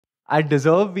At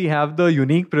Deserve, we have the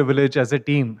unique privilege as a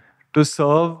team to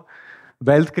serve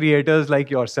wealth creators like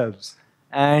yourselves.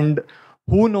 And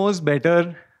who knows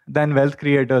better than wealth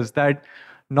creators that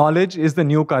knowledge is the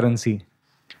new currency?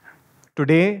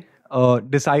 Today,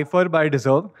 Decipher by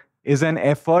Deserve is an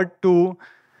effort to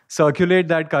circulate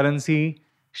that currency,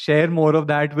 share more of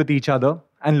that with each other,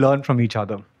 and learn from each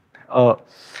other. Uh,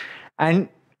 and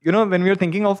when we were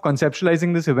thinking of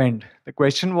conceptualizing this event, the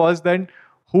question was that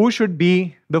who should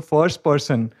be the first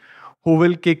person who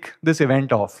will kick this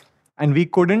event off? And we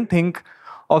couldn't think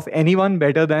of anyone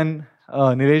better than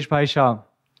Nilesh Bhai Shah,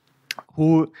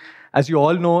 who, as you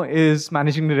all know, is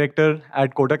managing director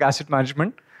at Kotak Asset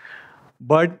Management.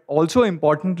 But also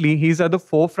importantly, he's at the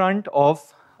forefront of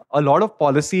a lot of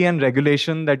policy and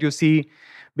regulation that you see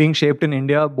being shaped in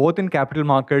India, both in capital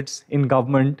markets, in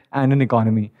government, and in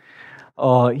economy.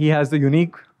 He has the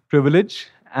unique privilege,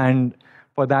 and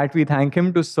for that, we thank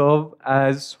him to serve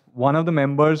as one of the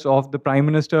members of the Prime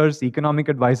Minister's Economic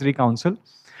Advisory Council.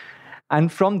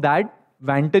 And from that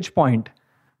vantage point,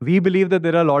 we believe that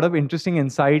there are a lot of interesting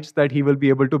insights that he will be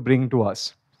able to bring to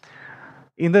us.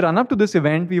 In the run up to this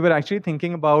event, we were actually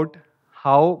thinking about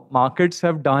how markets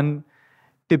have done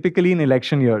typically in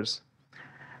election years.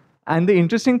 And the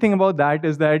interesting thing about that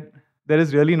is that there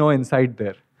is really no insight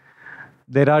there.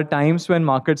 There are times when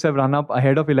markets have run up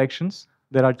ahead of elections.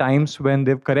 There are times when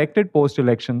they've corrected post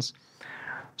elections.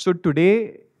 So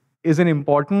today is an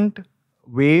important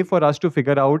way for us to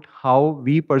figure out how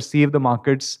we perceive the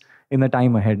markets in the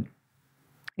time ahead.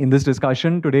 In this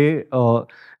discussion today,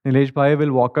 Nilesh Bhai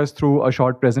will walk us through a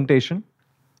short presentation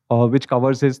which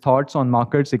covers his thoughts on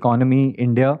markets, economy,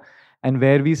 India, and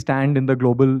where we stand in the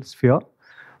global sphere,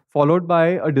 followed by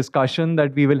a discussion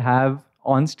that we will have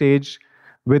on stage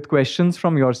with questions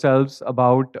from yourselves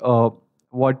about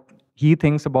what he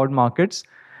thinks about markets.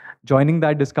 Joining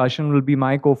that discussion will be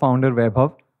my co-founder,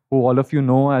 Vaibhav, who all of you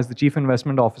know as the Chief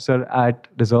Investment Officer at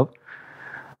Deserve.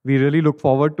 We really look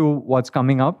forward to what's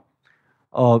coming up.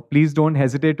 Please don't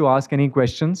hesitate to ask any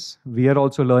questions. We are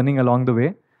also learning along the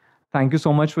way. Thank you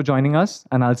so much for joining us,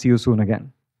 and I'll see you soon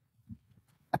again.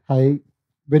 Hi,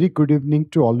 very good evening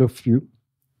to all of you.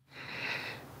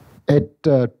 At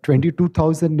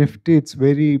 22,000 Nifty, it's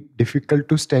very difficult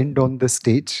to stand on the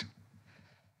stage.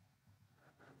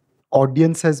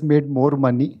 Audience has made more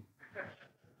money.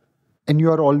 And you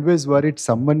are always worried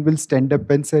someone will stand up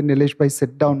and say, Nilesh bhai,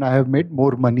 sit down, I have made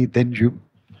more money than you.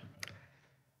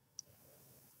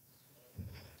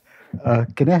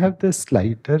 Can I have the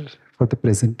slider for the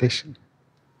presentation?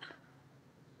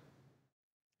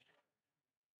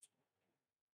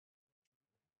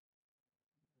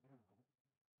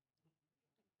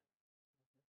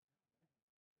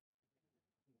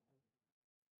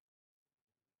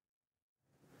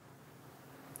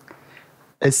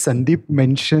 As Sandeep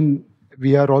mentioned,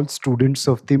 we are all students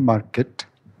of the market.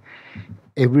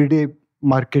 Every day,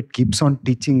 market keeps on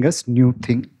teaching us new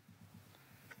thing.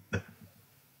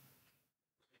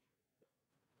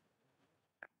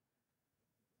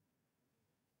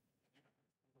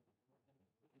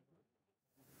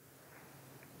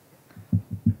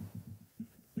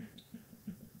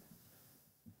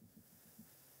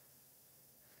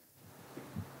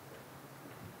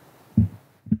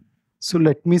 So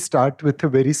let me start with a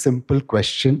very simple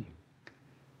question.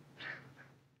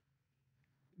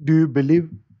 Do you believe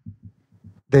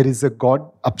there is a God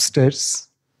upstairs?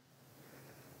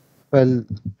 Well,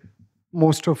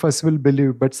 most of us will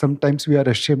believe, but sometimes we are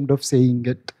ashamed of saying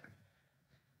it.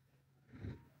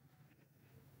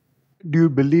 Do you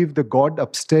believe the God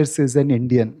upstairs is an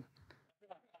Indian?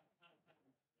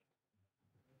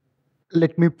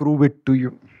 Let me prove it to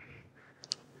you.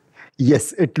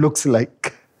 Yes, it looks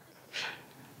like.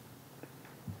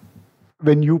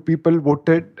 When you people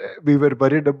voted, we were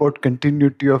worried about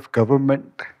continuity of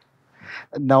government.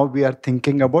 Now we are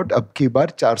thinking about ab ki baar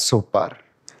 400 par.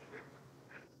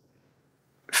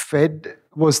 Fed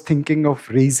was thinking of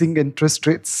raising interest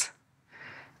rates.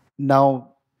 Now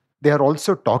they are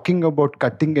also talking about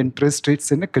cutting interest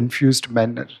rates in a confused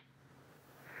manner.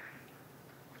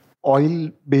 Oil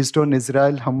based on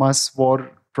Israel-Hamas war,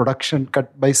 production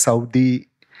cut by Saudi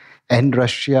and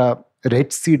Russia,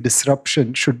 Red Sea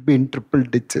disruption should be in triple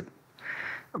digit.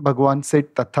 Bhagwan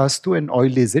said tathastu and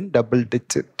oil is in double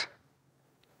digit.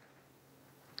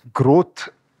 Growth,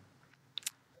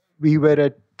 we were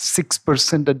at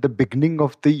 6% at the beginning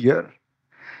of the year.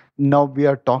 Now we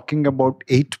are talking about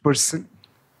 8%.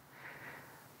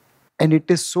 And it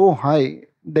is so high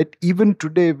that even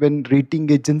today when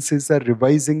rating agencies are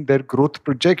revising their growth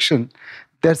projection,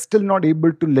 they're still not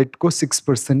able to let go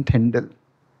 6% handle.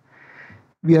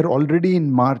 We are already in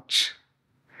March.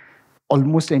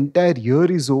 almost entire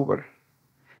year is over,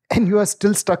 and you are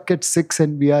still stuck at 6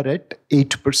 and we are at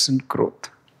 8% growth.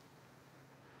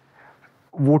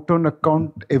 Vote on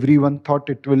account, everyone thought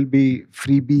it will be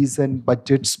freebies and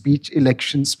budget speech,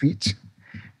 election speech.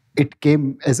 It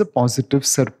came as a positive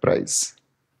surprise.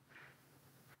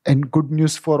 And good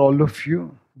news for all of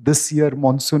you, this year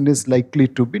monsoon is likely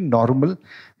to be normal,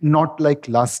 not like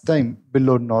last time,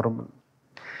 below normal.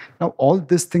 Now all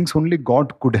these things only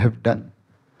God could have done.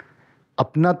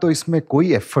 अपना तो इसमें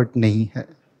कोई effort नहीं है.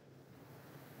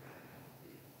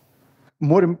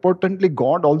 More importantly,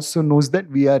 God also knows that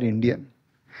we are Indian.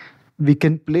 We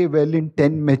can play well in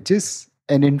 10 matches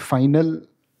and in final.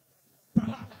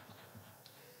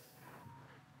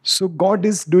 So God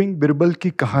is doing Birbal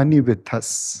ki kahani with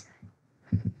us.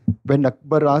 When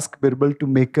Akbar asked Birbal to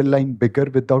make a line bigger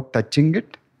without touching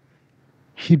it,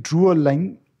 he drew a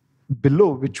line below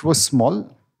which was small.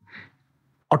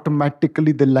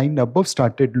 Automatically the line above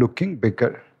started looking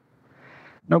bigger.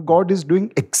 Now God is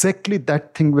doing exactly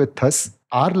that thing with us.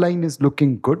 Our line is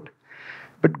looking good,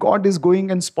 but God is going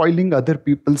and spoiling other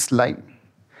people's line.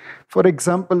 For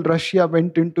example, Russia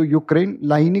went into Ukraine,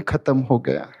 line hi khatam ho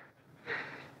gaya.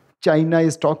 China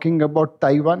is talking about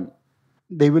Taiwan,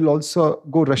 they will also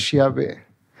go Russia way.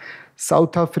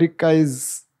 South Africa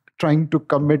is trying to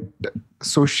commit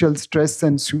social stress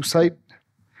and suicide.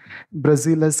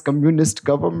 Brazil has communist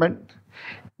government.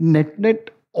 Net,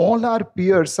 all our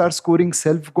peers are scoring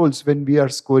self-goals when we are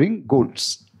scoring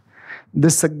goals.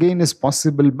 This again is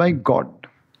possible by God.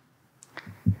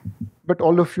 But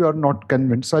all of you are not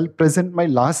convinced. So I'll present my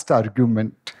last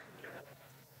argument.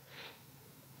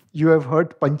 You have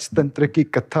heard Panchtantra ki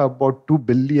katha about two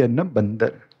billi and a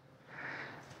bandar.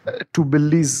 Two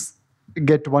billies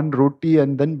get one roti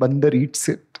and then bandar eats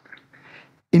it.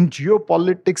 In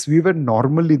geopolitics, we were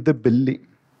normally the billi.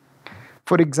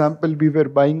 For example, we were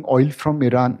buying oil from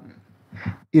Iran.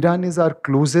 Iran is our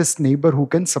closest neighbor who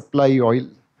can supply oil.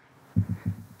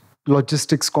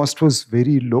 Logistics cost was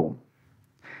very low.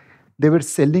 They were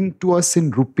selling to us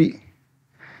in rupee.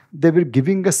 They were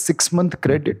giving us 6-month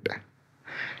credit.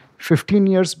 15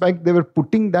 years back, they were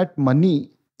putting that money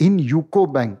in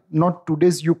UCO Bank, not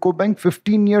today's UCO Bank,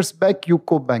 15 years back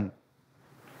UCO Bank.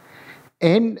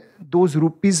 And those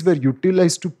rupees were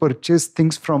utilized to purchase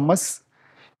things from us.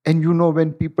 And you know,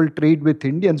 when people trade with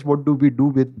Indians, what do we do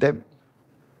with them?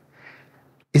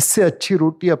 इससे अच्छी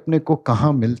रोटी अपने को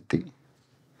कहाँ मिलती?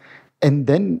 And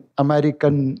then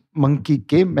American monkey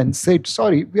came and said,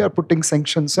 sorry, we are putting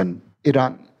sanctions on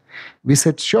Iran. We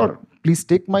said, sure, please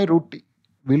take my roti.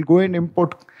 We'll go and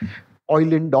import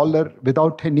oil in dollar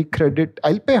without any credit.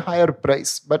 I'll pay higher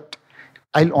price, but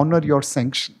I'll honor your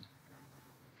sanction.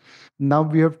 Now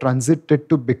we have transited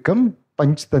to become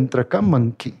Panchtantra ka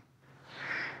monkey.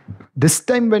 This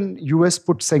time when US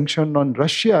put sanction on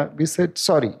Russia, we said,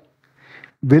 sorry,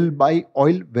 we'll buy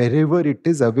oil wherever it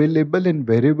is available and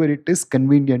wherever it is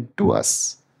convenient to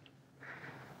us.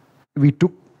 We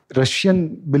took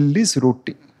Russian billi's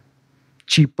roti,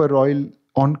 cheaper oil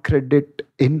on credit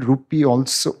in rupee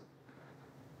also.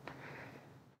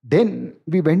 Then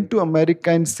we went to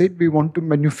America and said, we want to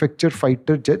manufacture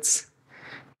fighter jets.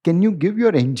 Can you give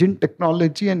your engine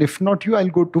technology? And if not you, I'll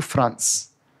go to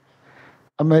France.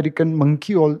 American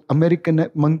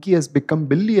monkey has become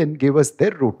billy and gave us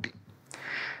their roti.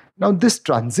 Now this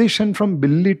transition from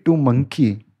billy to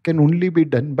monkey can only be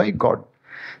done by God.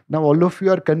 Now all of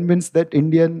you are convinced that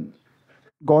Indian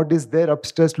God is there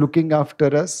upstairs looking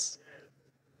after us.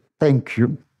 Thank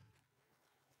you.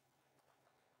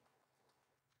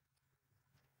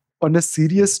 On a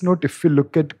serious note, if you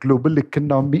look at global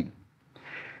economy,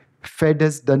 Fed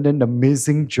has done an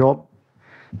amazing job.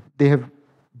 They have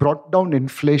brought down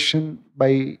inflation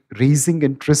by raising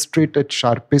interest rate at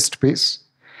sharpest pace.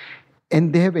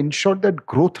 And they have ensured that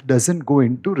growth doesn't go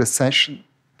into recession.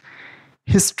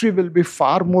 History will be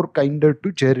far more kinder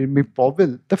to Jeremy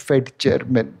Powell, the Fed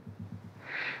chairman.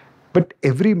 But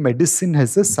every medicine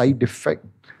has a side effect.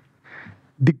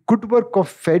 The good work of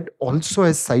Fed also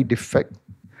has side effect.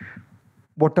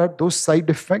 What are those side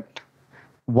effects?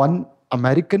 One,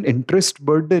 American interest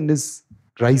burden is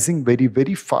rising very,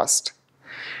 very fast.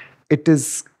 It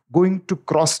is going to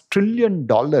cross $1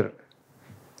 trillion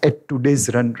at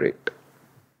today's run rate.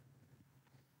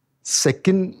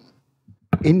 Second,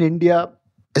 in India,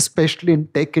 especially in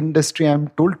tech industry, I'm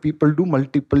told people do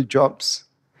multiple jobs.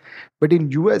 But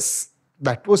in US,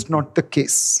 that was not the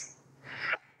case.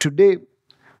 Today,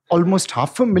 almost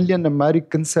 500,000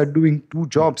 Americans are doing 2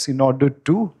 jobs in order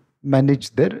to manage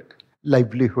their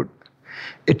livelihood.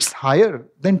 It's higher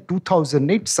than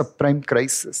 2008 subprime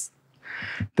crisis.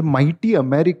 The mighty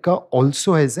America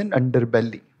also has an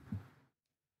underbelly.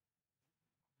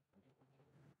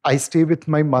 I stay with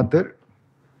my mother,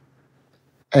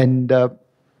 and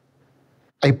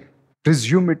I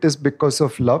presume it is because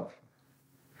of love.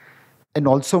 And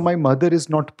also my mother is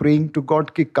not praying to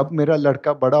God कि कब मेरा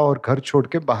लड़का बड़ा और घर छोड़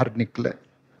के बाहर निकले.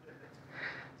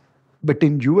 But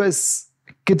in US,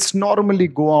 kids normally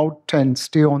go out and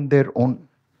stay on their own.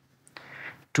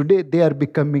 Today, they are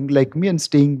becoming like me and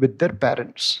staying with their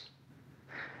parents.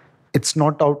 It's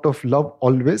not out of love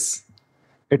always.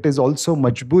 It is also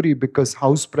majburi because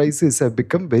house prices have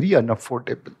become very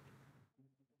unaffordable.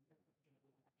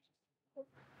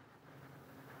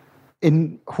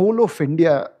 In whole of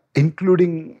India,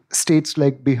 including states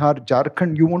like Bihar,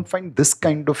 Jharkhand, you won't find this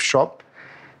kind of shop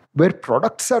where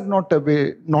products are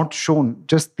not shown,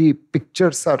 just the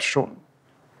pictures are shown.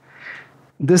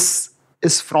 This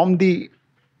is from the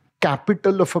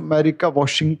capital of America,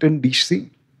 Washington, D.C.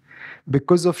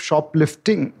 Because of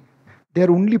shoplifting,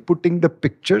 they're only putting the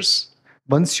pictures.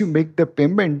 Once you make the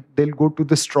payment, they'll go to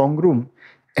the strong room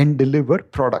and deliver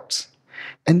products.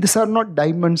 And these are not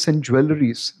diamonds and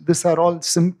jewelries. These are all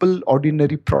simple,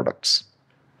 ordinary products.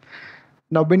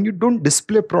 Now, when you don't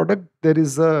display product, there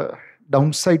is a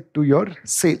downside to your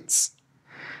sales.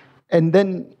 And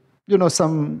then,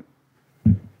 one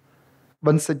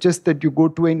suggests that you go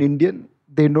to an Indian,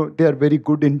 they know they are very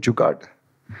good in jugaad.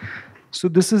 So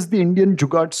this is the Indian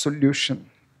jugaad solution.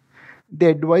 They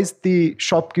advise the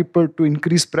shopkeeper to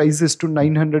increase prices to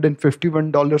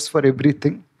 $951 for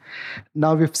everything.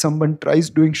 Now, if someone tries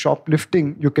doing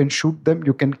shoplifting, you can shoot them,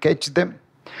 you can catch them.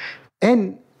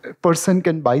 And a person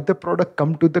can buy the product,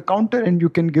 come to the counter, and you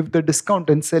can give the discount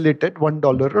and sell it at $1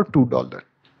 or $2.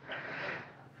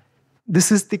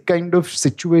 This is the kind of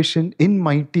situation in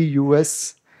mighty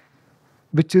US,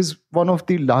 which is one of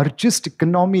the largest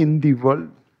economy in the world,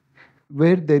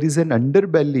 where there is an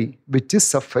underbelly which is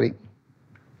suffering.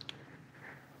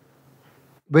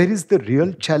 Where is the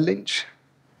real challenge?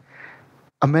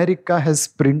 America has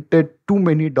printed too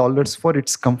many dollars for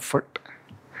its comfort.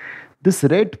 This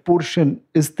red portion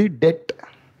is the debt,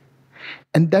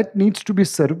 and that needs to be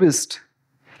serviced.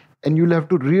 And you'll have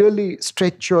to really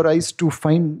stretch your eyes to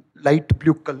find light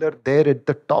blue color there at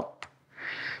the top.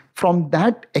 From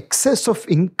that excess of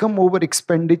income over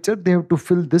expenditure, they have to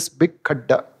fill this big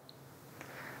khadda.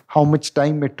 How much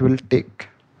time it will take?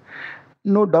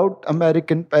 No doubt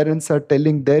American parents are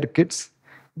telling their kids,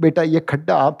 beta ye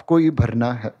khadda aapko hi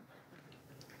bharna hai.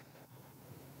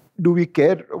 Do we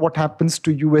care what happens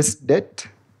to US debt?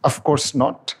 Of course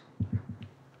not.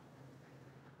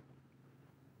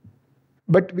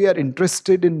 But we are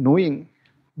interested in knowing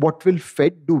what will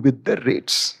Fed do with the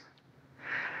rates.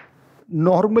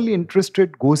 Normally, interest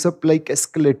rate goes up like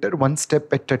escalator, one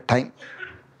step at a time.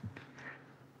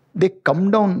 They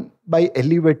come down by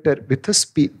elevator with a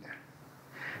speed.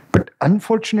 But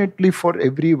unfortunately for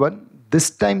everyone, this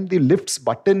time the lifts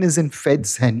button is in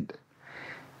Fed's hand.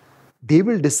 They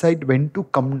will decide when to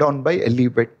come down by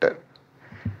elevator.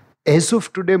 As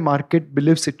of today, market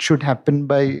believes it should happen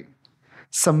by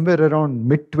somewhere around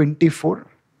mid-24.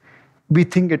 We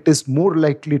think it is more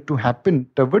likely to happen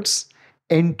towards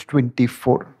end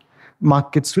 24.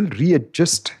 Markets will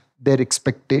readjust their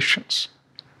expectations.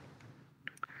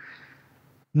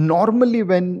 Normally,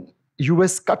 when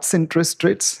US cuts interest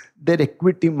rates, their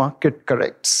equity market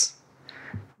corrects.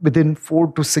 Within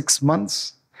 4 to 6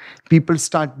 months, people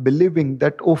start believing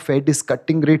that, oh, Fed is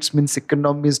cutting rates, means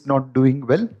economy is not doing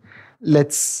well.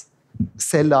 Let's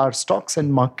sell our stocks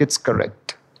and markets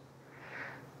correct.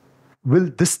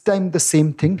 Will this time the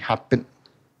same thing happen?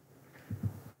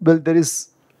 Well, there is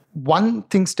one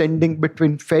thing standing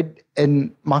between Fed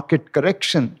and market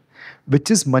correction, which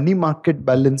is money market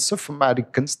balance of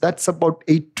Americans. That's about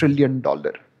 $8 trillion.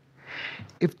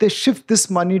 If they shift this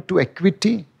money to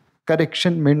equity,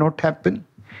 correction may not happen.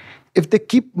 If they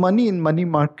keep money in money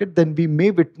market, then we may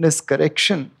witness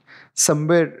correction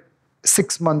somewhere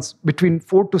 6 months, between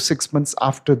 4 to 6 months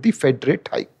after the Fed rate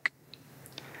hike.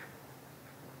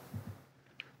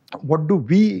 What do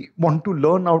we want to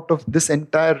learn out of this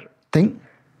entire thing?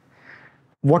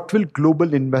 What will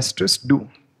global investors do?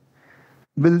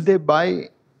 Will they buy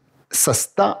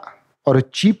sasta or a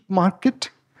cheap market,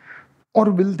 or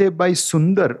will they buy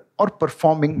sundar or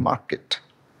performing market?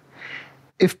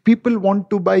 If people want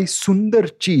to buy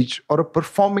sundar cheese or a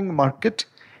performing market,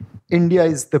 India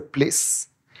is the place.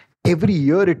 Every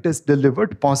year it has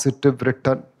delivered positive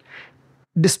return.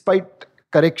 Despite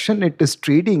correction, it is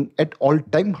trading at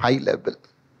all-time high level.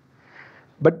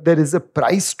 But there is a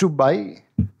price to buy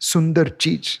sundar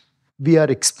cheese. We are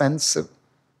expensive.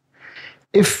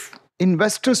 If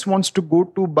investors wants to go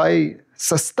to buy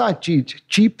sasta cheese,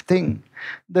 cheap thing,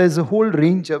 there is a whole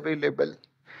range available.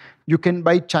 You can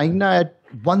buy China at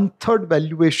 1/3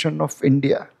 valuation of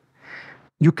India.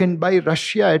 You can buy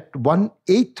Russia at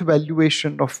 1/8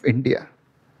 valuation of India.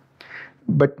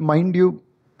 But mind you,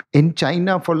 in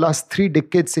China for last 3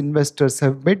 decades, investors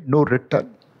have made no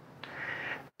return.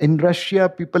 In Russia,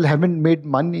 people haven't made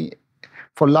money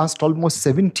for last almost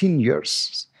 17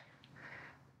 years.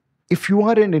 If you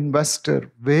are an investor,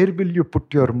 where will you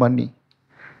put your money?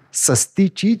 Sasti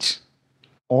cheez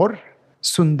or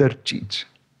sundar cheez?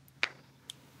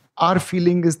 Our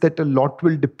feeling is that a lot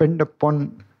will depend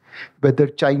upon whether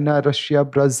China, Russia,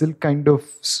 Brazil kind of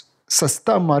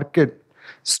sasta market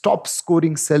stops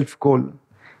scoring self-goal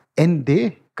and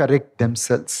they correct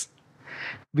themselves.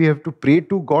 We have to pray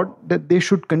to God that they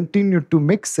should continue to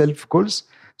make self-goals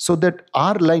so that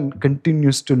our line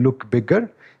continues to look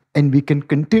bigger and we can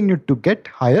continue to get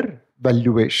higher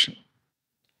valuation.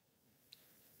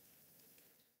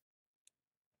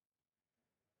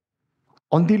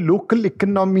 On the local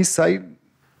economy side,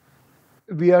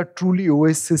 we are truly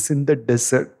oasis in the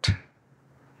desert.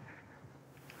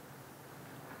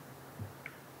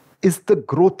 Is the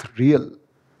growth real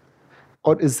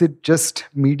or is it just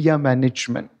media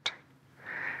management?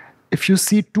 If you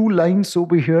see 2 lines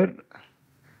over here,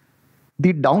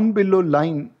 the down below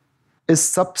line is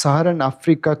sub-Saharan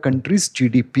Africa countries'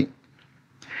 GDP.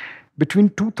 Between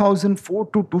 2004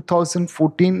 to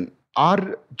 2014,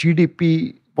 our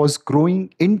GDP was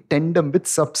growing in tandem with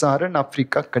sub-Saharan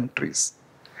Africa countries.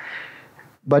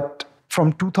 But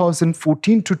from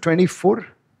 2014 to 24,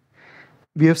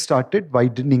 we have started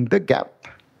widening the gap.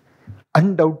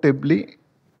 Undoubtedly,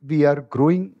 we are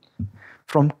growing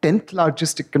from 10th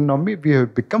largest economy, we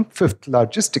have become 5th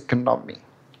largest economy.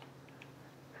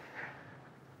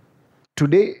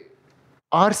 Today,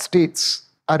 our states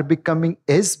are becoming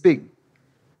as big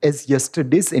as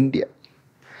yesterday's India.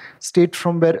 State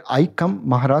from where I come,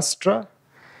 Maharashtra,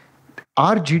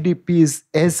 our GDP is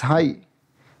as high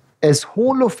as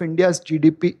whole of India's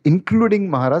GDP, including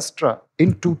Maharashtra,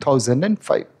 in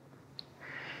 2005.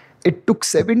 It took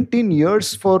 17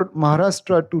 years for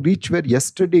Maharashtra to reach where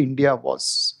yesterday India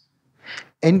was.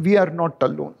 And we are not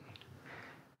alone.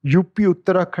 UP,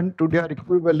 Uttarakhand today are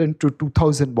equivalent to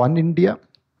 2001 India.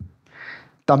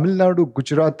 Tamil Nadu,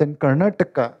 Gujarat and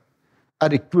Karnataka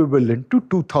are equivalent to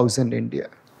 2000 India.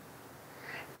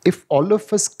 If all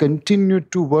of us continue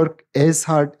to work as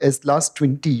hard as last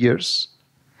 20 years,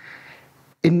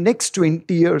 in next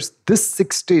 20 years, this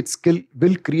 6 states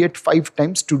will create 5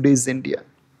 times today's India.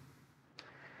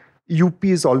 UP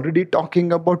is already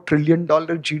talking about $1 trillion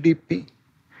GDP.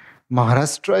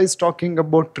 Maharashtra is talking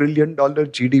about $1 trillion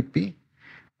GDP.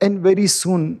 And very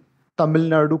soon, Tamil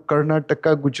Nadu,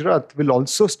 Karnataka, Gujarat will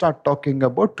also start talking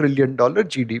about $1 trillion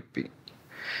GDP.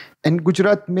 And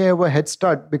Gujarat may have a head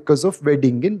start because of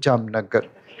wedding in Jamnagar.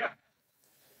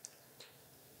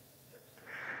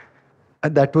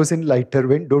 And that was in lighter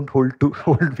vein. Don't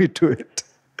hold me to it.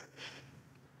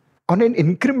 On an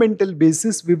incremental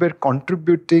basis, we were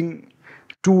contributing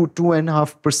to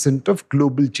 2.5% of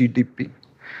global GDP.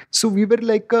 So we were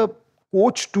like a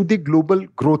coach to the global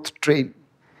growth train.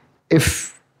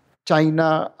 If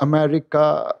China,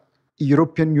 America,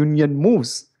 European Union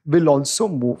moves, we'll also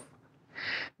move.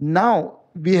 Now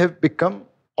we have become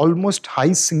almost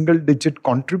high single-digit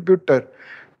contributor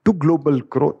to global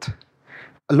growth.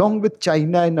 Along with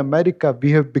China and America,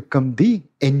 we have become the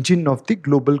engine of the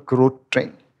global growth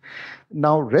train.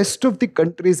 Now, rest of the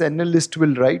countries, analysts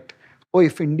will write, oh,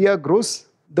 if India grows,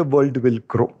 the world will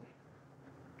grow.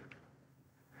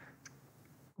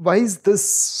 Why is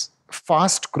this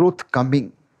fast growth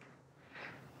coming?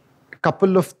 A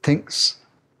couple of things.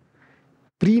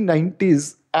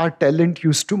 Pre-90s, our talent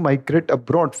used to migrate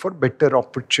abroad for better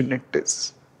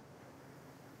opportunities.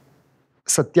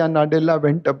 Satya Nadella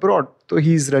went abroad, so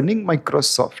he is running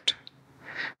Microsoft.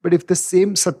 But if the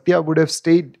same Satya would have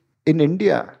stayed in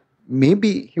India,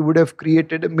 maybe he would have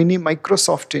created a mini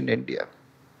Microsoft in India.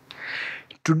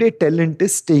 Today, talent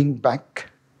is staying back.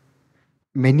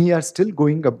 Many are still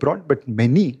going abroad, but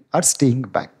many are staying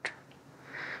back.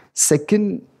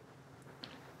 Second,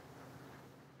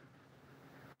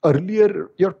 earlier,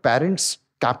 your parents'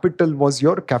 capital was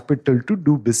your capital to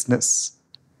do business.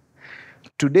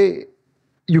 Today,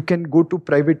 you can go to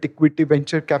private equity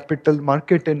venture capital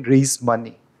market and raise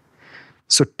money.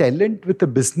 So talent with a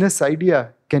business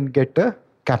idea can get a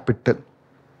capital.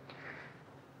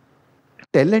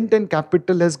 Talent and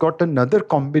capital has got another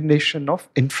combination of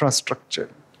infrastructure.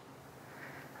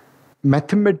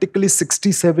 Mathematically,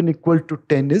 67 equal to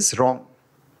 10 is wrong.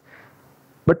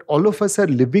 But all of us are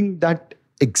living that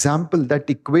example, that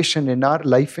equation in our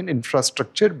life in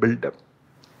infrastructure buildup.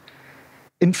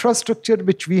 Infrastructure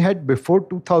which we had before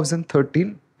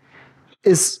 2013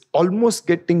 is almost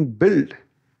getting built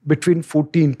between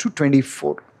 14 to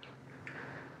 24.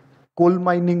 Coal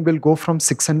mining will go from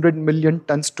 600 million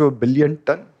tons to a billion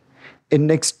ton. In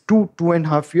next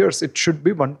 2.5 years, it should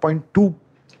be 1.2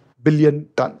 billion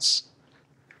tons.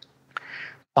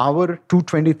 Power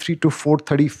 223 to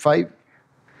 435.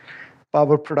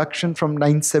 Power production from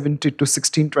 970 to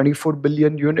 1624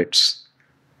 billion units.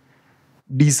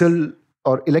 Diesel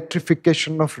or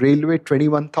electrification of railway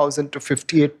 21,000 to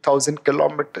 58,000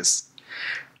 kilometers.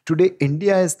 Today,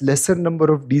 India has lesser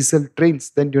number of diesel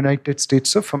trains than United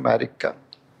States of America.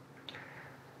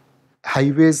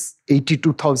 Highways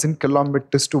 82,000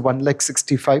 kilometers to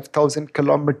 165,000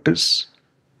 kilometers.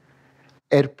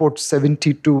 Airports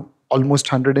 70 to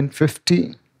almost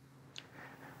 150.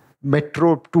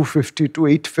 Metro 250 to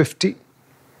 850.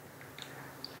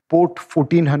 Port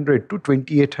 1400 to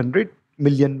 2800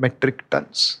 million metric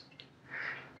tons.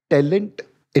 Talent,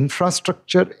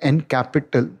 infrastructure, and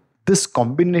capital, this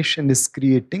combination is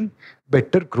creating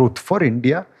better growth for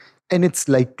India, and it's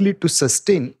likely to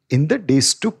sustain in the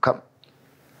days to come.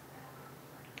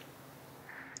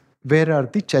 Where are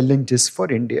the challenges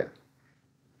for India?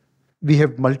 We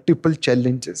have multiple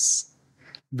challenges.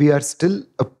 We are still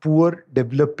a poor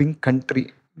developing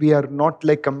country. We are not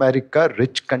like America,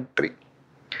 rich country.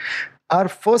 Our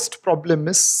first problem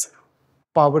is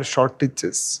power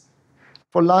shortages.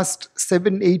 For last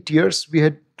 7-8 years, we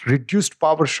had reduced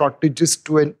power shortages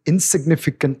to an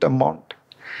insignificant amount.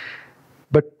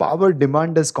 But power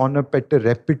demand has gone up at a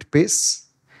rapid pace,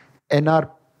 and our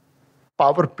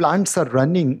power plants are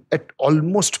running at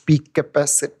almost peak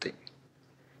capacity.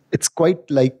 It's quite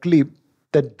likely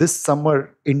that this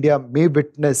summer, India may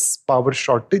witness power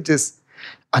shortages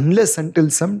unless until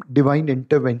some divine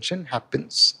intervention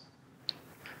happens.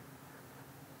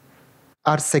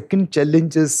 Our second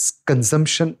challenge is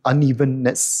consumption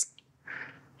unevenness.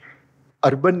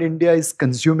 Urban India is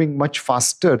consuming much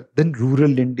faster than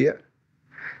rural India.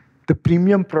 The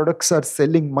premium products are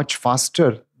selling much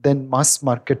faster than mass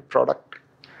market product.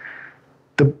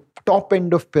 The top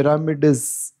end of pyramid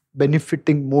is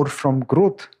benefiting more from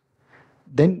growth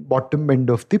than bottom end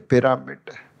of the pyramid,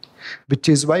 which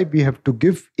is why we have to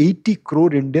give 80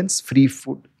 crore Indians free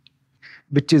food,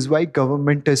 which is why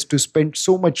government has to spend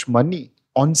so much money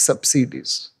on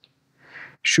subsidies.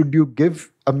 Should you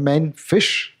give a man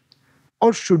fish,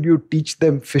 or should you teach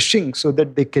them fishing so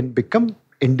that they can become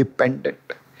independent?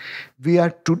 We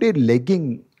are today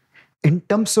lagging in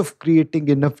terms of creating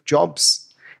enough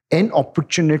jobs and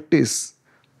opportunities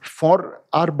for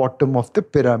our bottom of the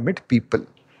pyramid people.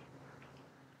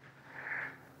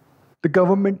 The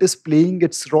government is playing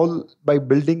its role by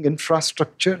building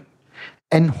infrastructure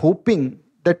and hoping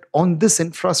that on this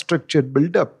infrastructure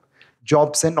build-up,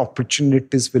 jobs and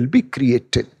opportunities will be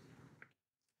created.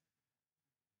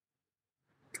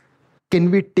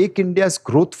 Can we take India's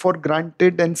growth for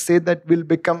granted and say that we'll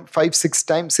become 5-6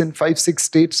 times in 5-6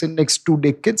 states in next 2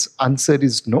 decades? Answer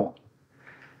is no.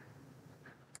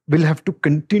 We'll have to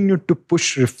continue to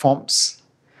push reforms.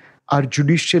 Our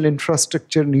judicial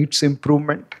infrastructure needs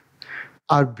improvement.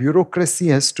 Our bureaucracy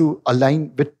has to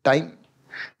align with time.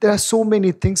 There are so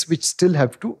many things which still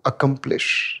have to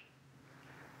accomplish.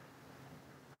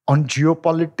 On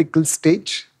geopolitical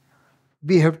stage,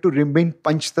 we have to remain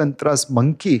Panchtantra's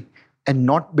monkey and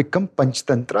not become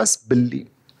Panchtantra's billi.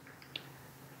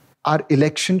 Our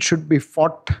election should be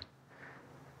fought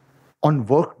on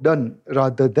work done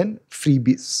rather than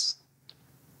freebies.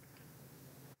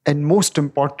 And most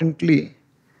importantly,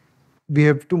 we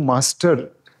have to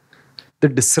master the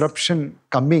disruption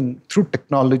coming through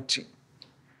technology.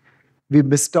 We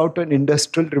missed out on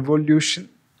industrial revolution.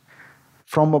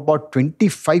 From about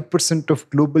 25% of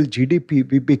global GDP,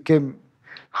 we became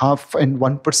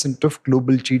 0.5% of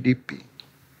global GDP.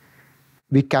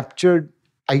 We captured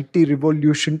IT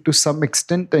revolution to some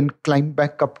extent and climbed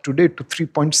back up today to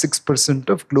 3.6%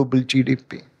 of global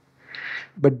GDP.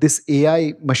 But this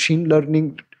AI machine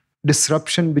learning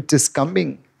disruption which is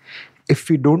coming, if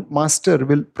we don't master,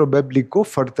 will probably go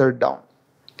further down.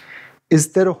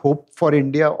 Is there a hope for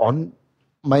India on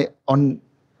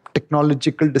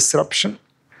technological disruption?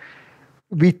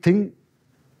 We think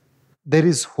there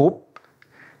is hope.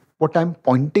 What I'm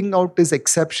pointing out is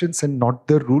exceptions and not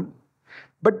the rule.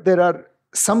 But there are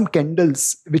some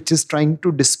candles which is trying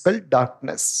to dispel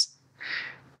darkness.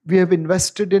 We have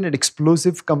invested in an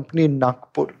explosive company in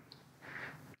Nagpur.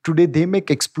 Today they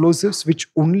make explosives which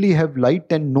only have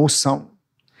light and no sound.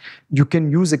 You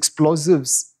can use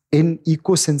explosives in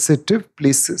eco-sensitive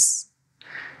places.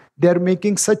 They are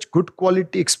making such good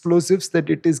quality explosives that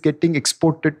it is getting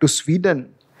exported to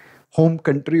Sweden, home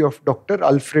country of Dr.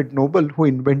 Alfred Nobel, who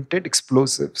invented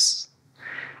explosives.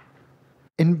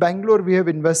 In Bangalore, we have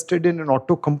invested in an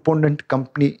auto component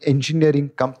company, engineering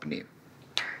company.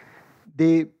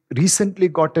 They recently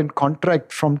got a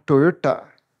contract from Toyota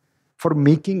for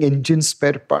making engine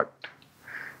spare part.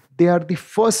 They are the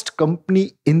first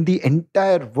company in the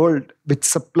entire world which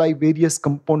supply various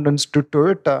components to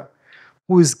Toyota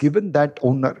who is given that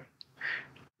honor.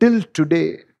 Till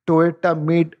today, Toyota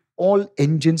made all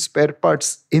engine spare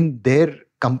parts in their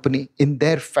company, in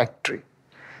their factory.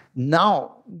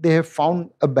 Now they have found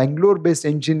a Bangalore-based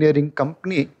engineering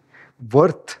company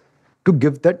worth to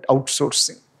give that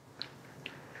outsourcing.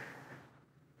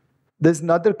 There's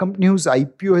another company whose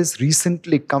IPO has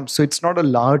recently come, so it's not a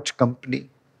large company.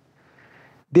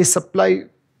 They supply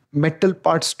metal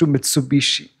parts to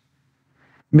Mitsubishi.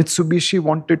 Mitsubishi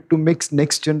wanted to make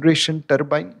next generation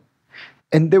turbine,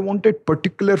 and they wanted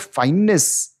particular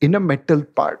fineness in a metal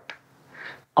part.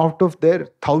 Out of their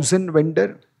 1,000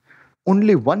 vendor,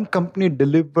 only one company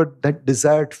delivered that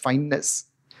desired fineness,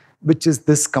 which is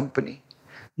this company.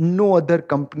 No other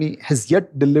company has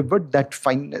yet delivered that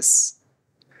fineness.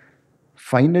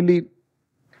 Finally,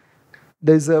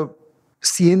 there's a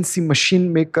CNC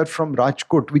machine maker from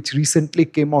Rajkot which recently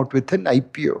came out with an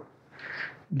IPO.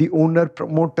 The owner,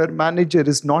 promoter, manager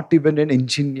is not even an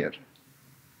engineer.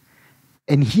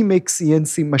 And he makes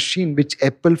CNC machine which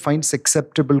Apple finds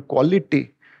acceptable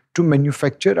quality to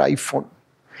manufacture iPhone.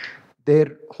 Their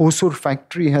Hosur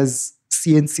factory has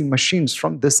CNC machines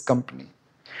from this company.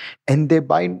 And they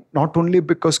buy not only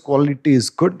because quality is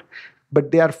good,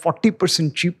 but they are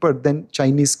 40% cheaper than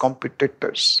Chinese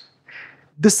competitors.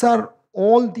 These are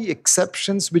all the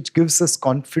exceptions which gives us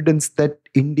confidence that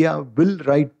India will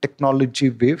ride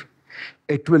technology wave.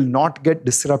 It will not get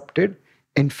disrupted.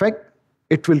 In fact,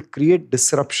 it will create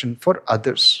disruption for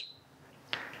others.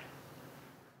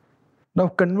 Now,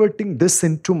 converting this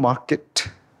into market.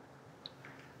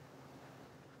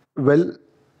 Well,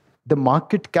 the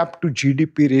market cap to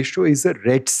GDP ratio is a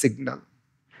red signal.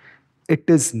 It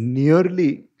is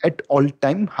nearly at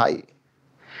all-time high.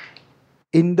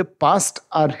 In the past,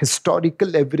 our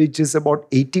historical average is about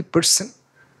 80%,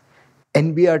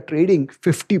 and we are trading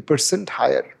 50%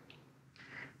 higher.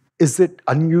 Is it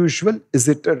unusual? Is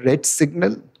it a red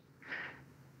signal?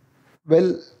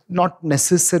 Well, not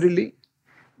necessarily,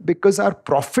 because our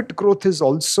profit growth is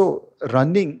also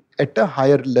running at a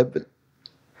higher level.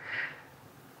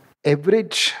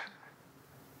 Average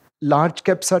large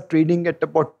caps are trading at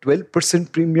about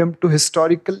 12% premium to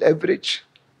historical average,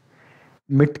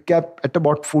 mid cap at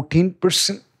about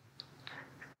 14%,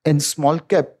 and small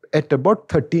cap at about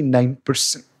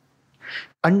 39%.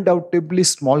 Undoubtedly,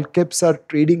 small caps are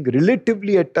trading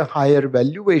relatively at a higher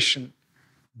valuation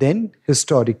than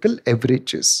historical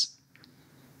averages.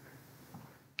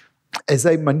 As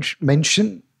I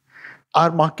mentioned, our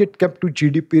market cap to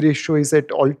GDP ratio is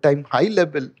at all-time high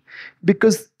level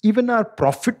because even our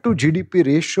profit to GDP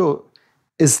ratio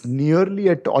is nearly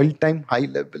at all-time high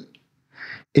level.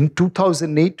 In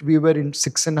 2008, we were in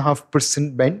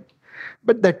 6.5% band,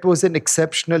 but that was an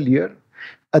exceptional year.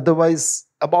 Otherwise,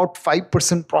 about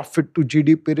 5% profit to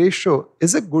GDP ratio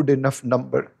is a good enough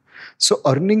number. So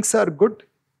earnings are good,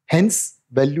 hence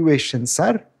valuations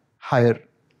are higher.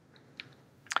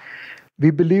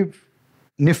 We believe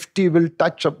Nifty will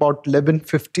touch about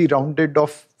 1150 rounded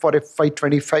off for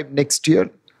FY25 next year.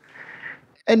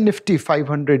 And Nifty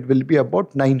 500 will be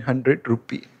about 900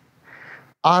 rupee.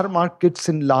 Our markets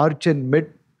in large and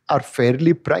mid are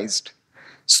fairly priced.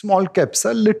 Small caps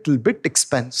are a little bit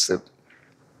expensive.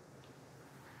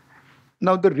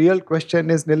 Now the real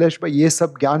question is, Nilesh bhai, ये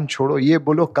सब ज्ञान छोड़ो, ये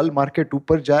बोलो कल market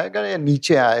ऊपर जाएगा या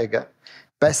नीचे आएगा,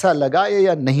 पैसा लगाए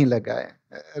या नहीं लगाए.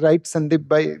 Right, Sandeep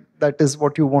bhai, that is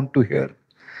what you want to hear.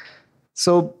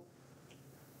 So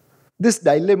this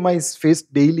dilemma is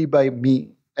faced daily by me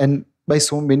and by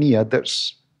so many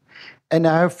others. And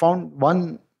I have found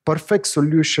one perfect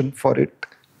solution for it.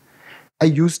 I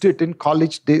used it in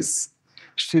college days.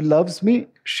 She loves me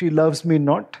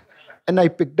not, and I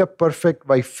picked a perfect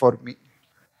wife for me.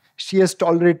 She has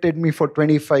tolerated me for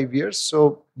 25 years,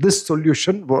 so this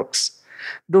solution works.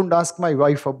 Don't ask my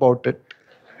wife about it.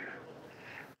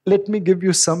 Let me give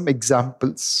you some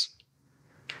examples.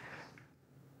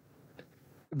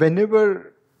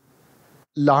 Whenever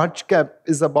large cap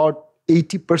is about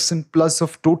 80% plus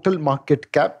of total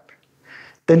market cap,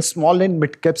 then small and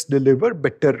mid caps deliver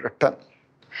better return.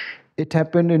 It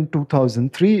happened in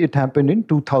 2003, it happened in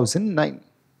 2009.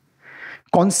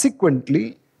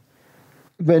 Consequently,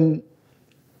 when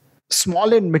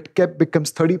small and mid cap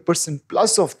becomes 30%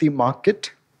 plus of the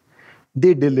market,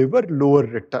 they deliver lower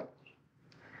return.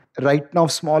 Right now,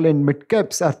 small and mid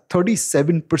caps are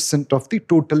 37% of the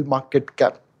total market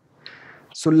cap.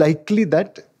 So likely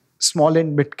that small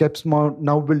and mid caps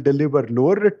now will deliver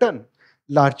lower return,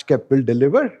 large cap will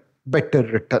deliver better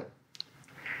return.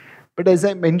 But as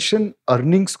I mentioned,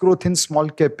 earnings growth in small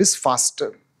cap is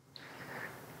faster.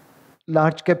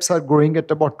 Large caps are growing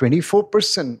at about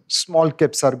 24%, small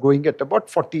caps are going at about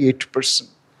 48%.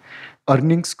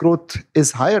 Earnings growth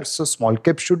is higher, so small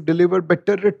cap should deliver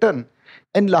better return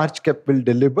and large cap will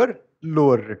deliver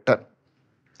lower return.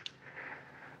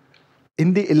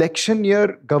 In the election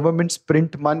year, governments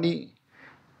print money,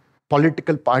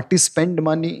 political parties spend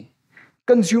money.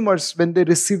 Consumers, when they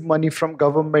receive money from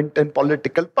government and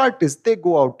political parties, they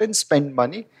go out and spend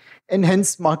money, and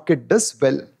hence market does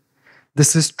well.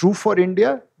 This is true for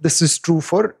India. This is true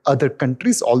for other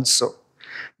countries also.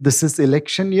 This is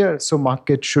election year, so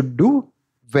market should do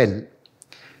well.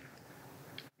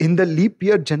 In the leap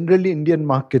year, generally Indian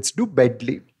markets do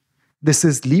badly. This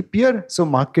is leap year, so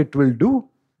market will do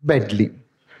badly.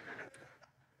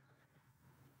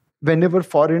 Whenever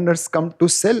foreigners come to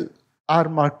sell, our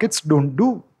markets don't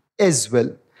do as well.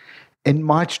 In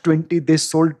March 20, they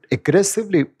sold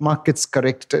aggressively, markets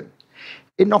corrected.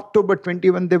 In October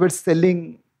 21, they were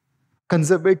selling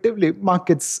conservatively,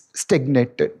 markets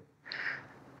stagnated.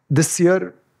 This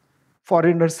year,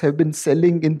 foreigners have been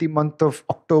selling in the month of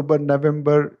October,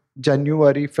 November,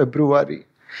 January, February,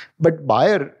 but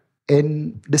buyer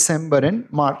in December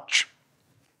and March.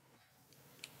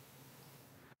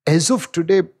 As of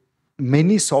today,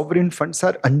 many sovereign funds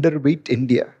are underweight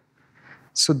India.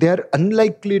 So they are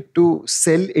unlikely to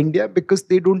sell India because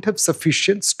they don't have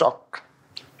sufficient stock.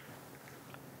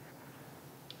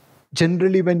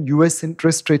 Generally, when US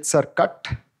interest rates are cut,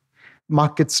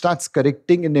 market starts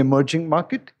correcting in emerging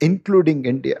market, including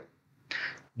India.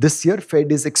 This year,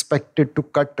 Fed is expected to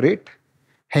cut rate,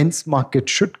 hence market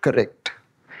should correct.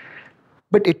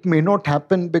 But it may not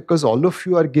happen because all of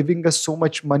you are giving us so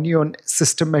much money on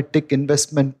systematic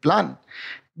investment plan.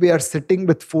 We are sitting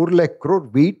with 4 lakh crore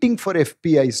waiting for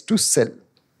FPIs to sell.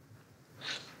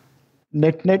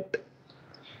 Net net,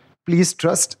 please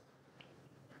trust,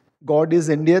 God is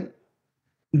Indian.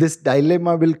 This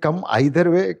dilemma will come either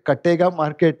way, katega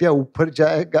market ya upar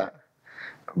jayega.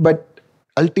 But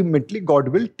ultimately, God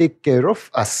will take care of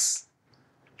us.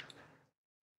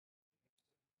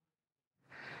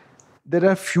 There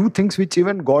are few things which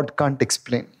even God can't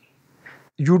explain.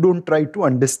 You don't try to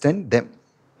understand them.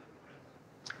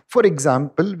 For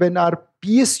example, when our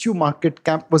PSU market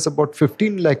cap was about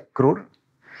 15 lakh crore,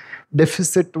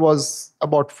 deficit was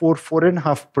about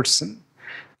 4.5%.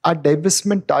 Our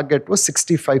divestment target was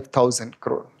 65,000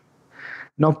 crore.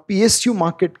 Now PSU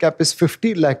market cap is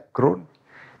 50 lakh crore,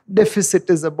 deficit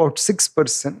is about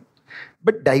 6%,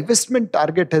 but divestment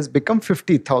target has become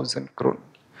 50,000 crore.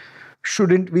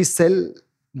 Shouldn't we sell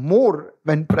more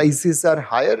when prices are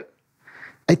higher?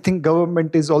 I think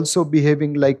government is also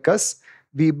behaving like us.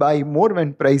 We buy more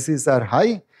when prices are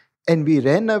high and we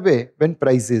ran away when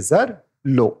prices are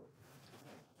low.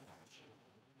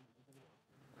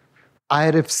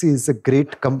 IRFC is a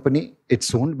great company.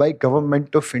 It's owned by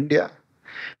Government of India.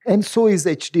 And so is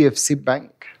HDFC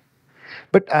Bank.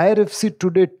 But IRFC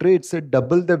today trades at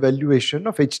double the valuation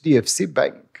of HDFC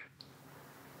Bank.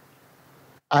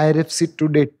 IRFC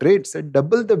today trades at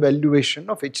double the valuation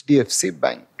of HDFC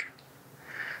Bank.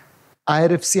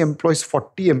 IRFC employs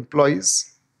 40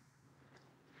 employees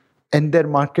and their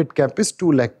market cap is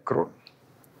 2 lakh crore.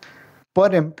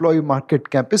 Per employee market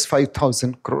cap is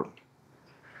 5,000 crore.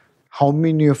 How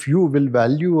many of you will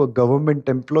value a government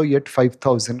employee at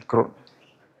 5,000 crore?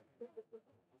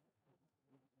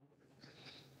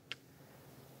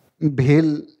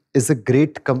 BHEL is a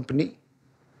great company.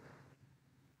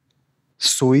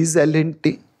 So is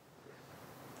L&T.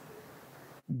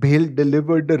 BHEL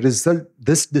delivered a result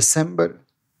this December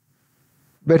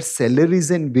where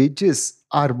salaries and wages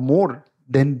are more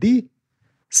than the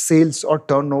sales or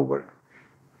turnover.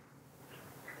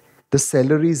 The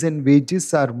salaries and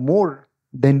wages are more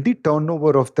than the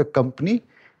turnover of the company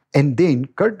and they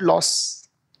incurred loss.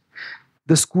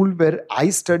 The school where I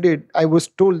studied, I was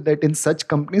told that in such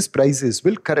companies, prices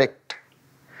will correct.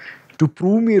 To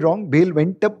prove me wrong, BHEL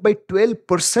went up by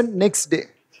 12% next day.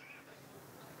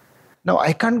 Now,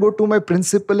 I can't go to my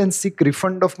principal and seek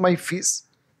refund of my fees.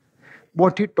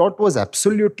 What he taught was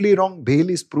absolutely wrong. BHEL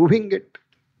is proving it.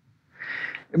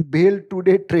 BHEL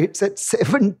today trades at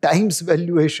 7 times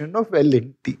valuation of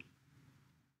L&T.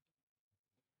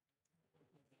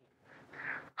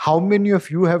 How many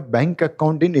of you have bank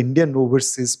account in Indian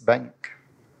Overseas Bank?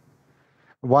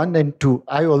 1 and 2.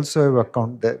 I also have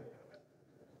account there.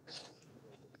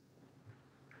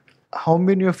 How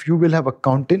many of you will have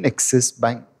account in Axis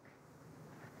Bank?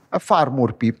 Far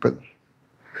more people.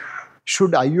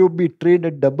 Should IOB trade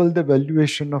at double the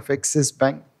valuation of Axis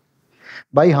Bank?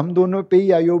 भाई हम दोनों पे ही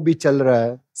IOB चल रहा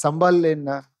है, संभाल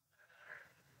लेना.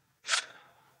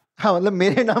 हाँ मतलब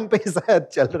मेरे नाम पे ही शायद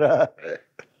चल रहा है.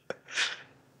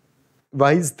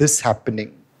 Why is this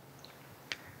happening?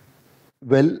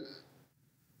 Well,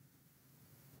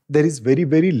 there is very,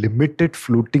 very limited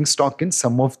floating stock in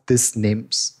some of these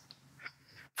names.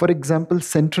 For example,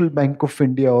 Central Bank of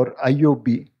India or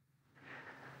IOB,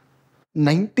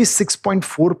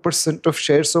 96.4% of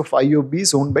shares of IOB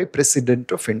is owned by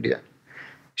President of India.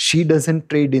 She doesn't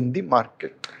trade in the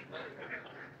market.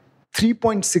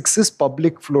 3.6 is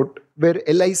public float, where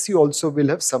LIC also will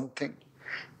have something.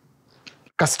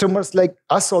 Customers like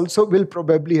us also will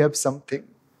probably have something.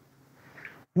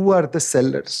 Who are the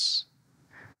sellers?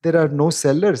 There are no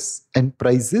sellers, and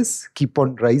prices keep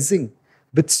on rising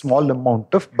with small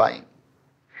amount of buying.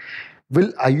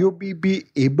 Will IOB be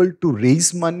able to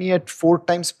raise money at 4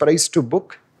 times price to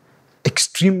book?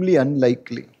 Extremely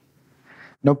unlikely.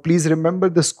 Now, please remember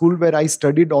the school where I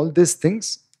studied all these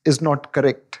things is not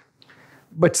correct.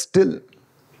 But still,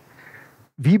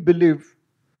 we believe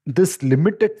this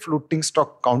limited floating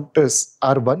stock counters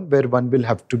are one where one will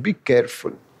have to be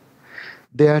careful.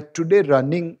 They are today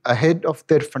running ahead of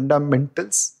their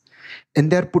fundamentals,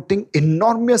 and they are putting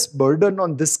enormous burden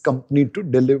on this company to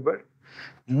deliver.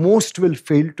 Most will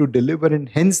fail to deliver, and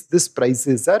hence these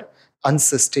prices are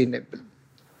unsustainable.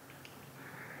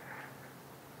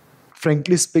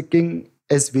 Frankly speaking,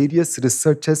 as various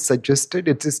research has suggested,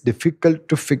 it is difficult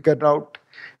to figure out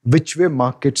which way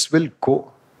markets will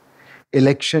go.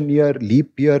 Election year,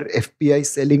 leap year, FPI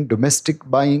selling, domestic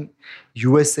buying,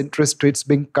 US interest rates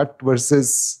being cut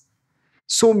versus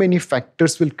so many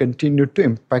factors will continue to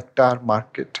impact our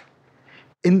market.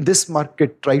 In this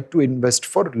market, try to invest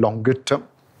for longer term.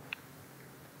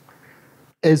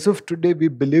 As of today, we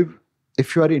believe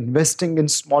if you are investing in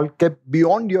small cap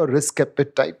beyond your risk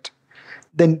appetite,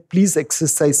 then please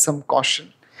exercise some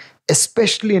caution,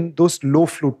 especially in those low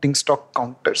floating stock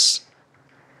counters.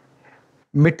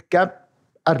 Mid cap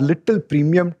are little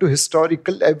premium to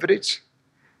historical average.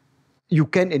 You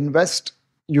can invest,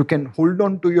 you can hold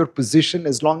on to your position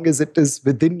as long as it is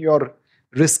within your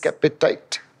risk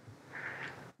appetite.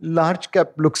 Large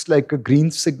cap looks like a green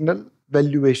signal,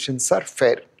 valuations are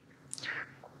fair.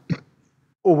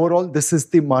 Overall, this is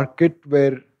the market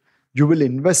where you will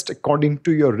invest according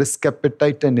to your risk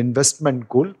appetite and investment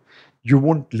goal. You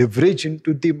won't leverage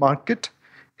into the market.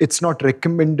 It's not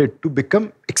recommended to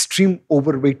become extreme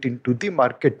overweight into the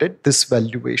market at this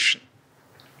valuation.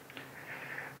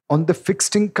 On the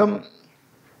fixed income,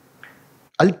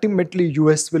 ultimately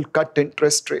US will cut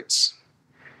interest rates.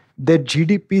 Their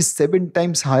GDP is 7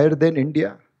 times higher than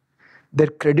India. Their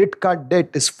credit card debt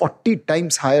is 40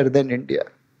 times higher than India.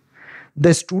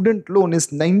 The student loan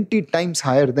is 90 times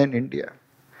higher than India.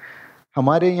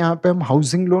 हमारे यहाँ पे हम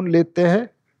housing loan लेते हैं,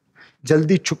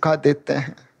 जल्दी चुका देते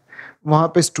हैं. वहाँ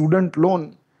पे student loan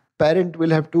parent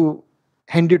will have to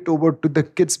hand it over to the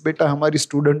kids, बेटा हमारी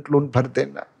स्टूडेंट लोन भर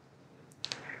देना.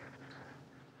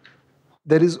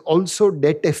 There is also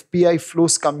debt FPI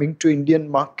flows coming to Indian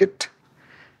market.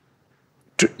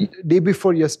 Day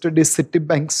before yesterday,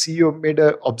 Citibank CEO made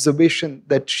an observation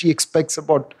that she expects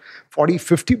about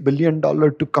 $40-50 billion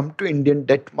to come to Indian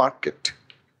debt market.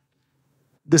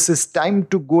 This is time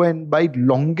to go and buy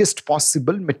longest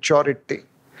possible maturity,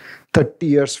 30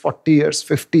 years, 40 years,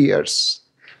 50 years.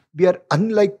 We are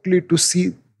unlikely to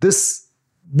see this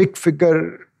big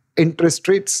figure interest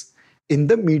rates in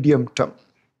the medium term.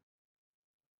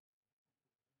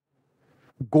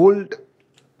 Gold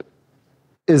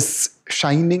is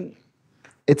shining.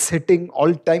 It's hitting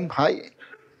all-time high.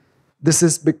 This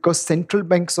is because central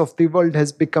banks of the world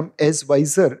has become as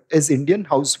wiser as Indian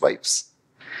housewives.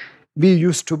 We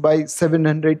used to buy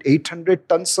 700, 800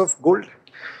 tons of gold.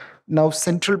 Now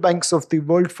central banks of the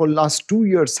world for last 2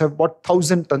 years have bought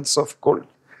 1,000 tons of gold.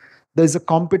 There's a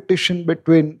competition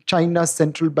between China's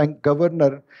central bank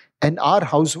governor and our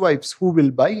housewives who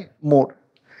will buy more.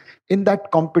 In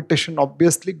that competition,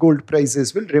 obviously, gold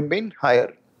prices will remain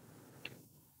higher.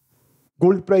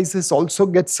 Gold prices also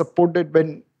get supported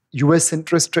when US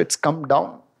interest rates come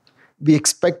down. We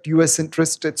expect US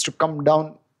interest rates to come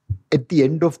down at the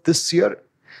end of this year.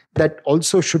 That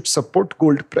also should support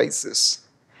gold prices.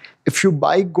 If you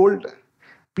buy gold,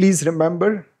 please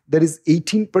remember there is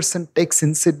 18% tax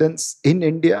incidence in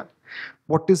India.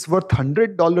 What is worth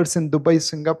 $100 in Dubai,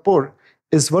 Singapore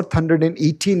is worth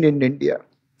 118 in India.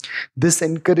 This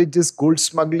encourages gold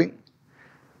smuggling.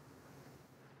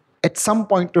 At some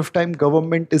point of time,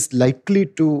 government is likely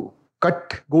to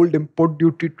cut gold import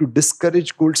duty to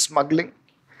discourage gold smuggling.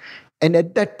 And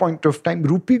at that point of time,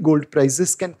 rupee gold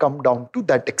prices can come down to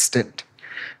that extent.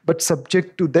 But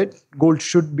subject to that, gold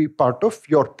should be part of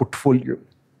your portfolio.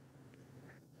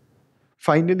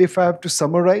 Finally, if I have to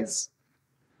summarize,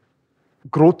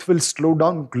 growth will slow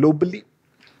down globally.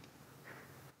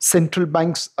 Central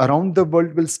banks around the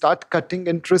world will start cutting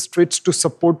interest rates to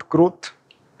support growth.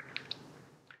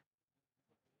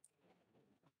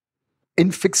 In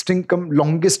fixed income,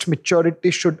 longest maturity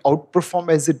should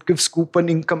outperform as it gives coupon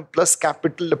income plus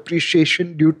capital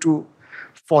appreciation due to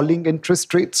falling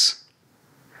interest rates.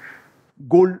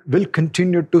 Gold will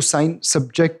continue to sign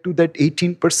subject to that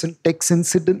 18% tax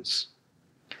incidence.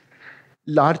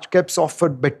 Large caps offer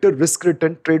better risk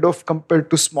return trade off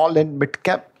compared to small and mid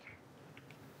cap.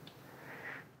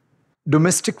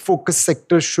 Domestic focus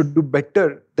sectors should do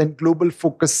better than global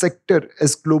focus sector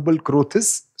as global growth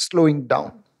is slowing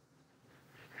down.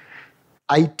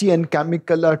 IT and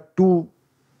chemical are two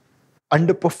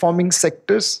underperforming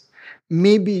sectors.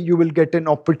 Maybe you will get an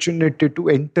opportunity to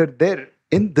enter there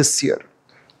in this year.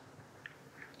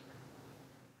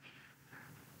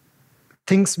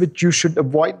 Things which you should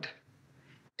avoid: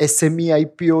 SME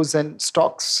IPOs and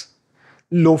stocks,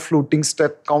 low floating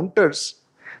step counters.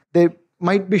 There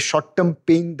might be short-term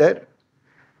pain there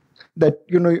that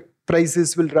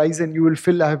prices will rise and you will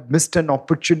feel I have missed an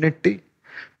opportunity.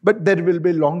 But there will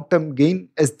be long-term gain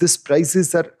as these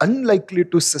prices are unlikely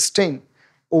to sustain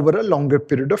over a longer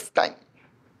period of time.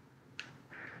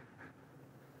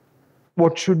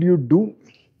 What should you do?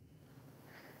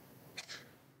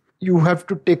 You have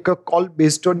to take a call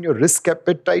based on your risk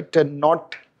appetite and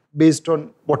not based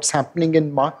on what's happening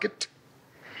in market.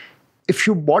 If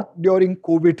you bought during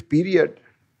COVID period,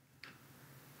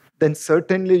 then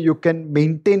certainly you can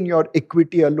maintain your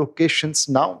equity allocations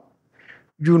now.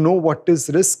 You know what is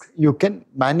risk, you can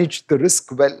manage the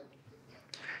risk well.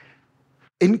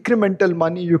 Incremental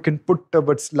money you can put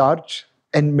towards large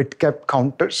and mid-cap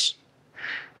counters.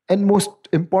 And most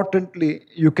importantly,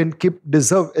 you can keep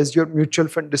Dezerv as your mutual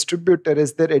fund distributor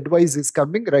as their advice is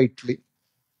coming rightly.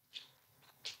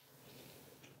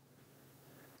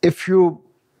 If you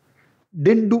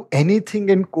didn't do anything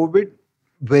in COVID,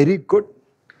 very good.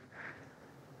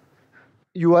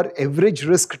 You are average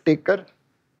risk taker.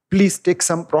 Please take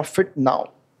some profit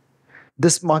now.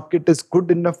 This market is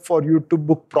good enough for you to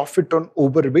book profit on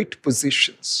overweight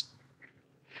positions.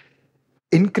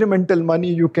 Incremental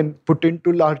money you can put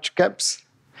into large caps.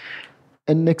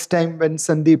 And next time when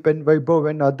Sandeep and Vaibhav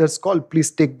and others call,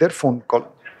 please take their phone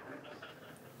call.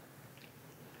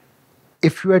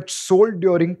 If you had sold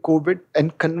during COVID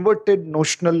and converted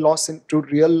notional loss into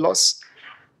real loss,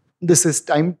 this is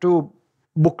time to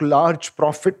book large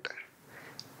profit.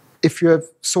 If you have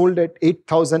sold at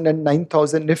 8,000 and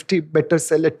 9,000 Nifty, better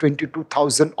sell at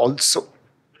 22,000 also.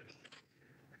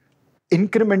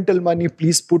 Incremental money,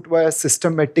 please put via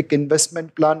systematic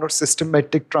investment plan or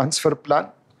systematic transfer plan.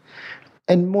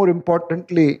 And more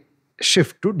importantly,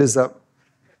 shift to Dezerv.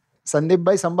 Sandeep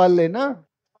bhai, sambhal lena.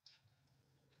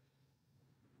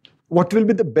 What will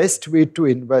be the best way to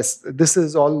invest? This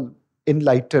is all in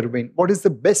lighter vein. What is the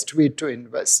best way to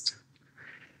invest?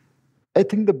 I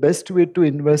think the best way to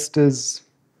invest is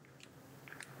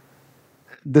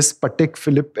this Patek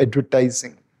Philippe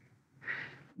advertising.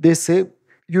 They say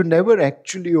you never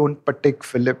actually own Patek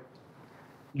Philippe.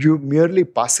 You merely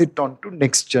pass it on to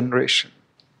next generation.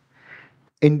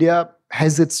 India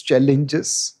has its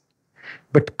challenges,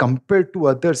 but compared to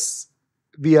others,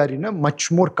 we are in a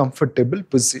much more comfortable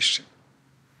position.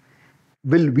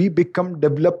 Will we become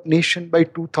developed nation by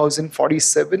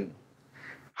 2047?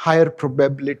 Higher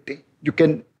probability. You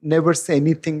can never say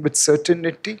anything with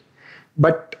certainty,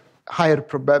 but higher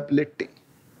probability.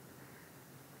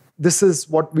 This is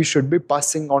what we should be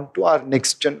passing on to our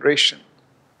next generation.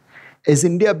 As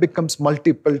India becomes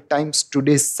multiple times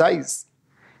today's size,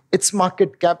 its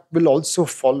market cap will also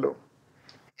follow.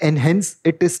 And hence,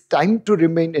 it is time to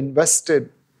remain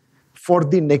invested for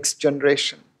the next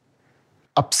generation.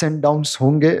 Ups and downs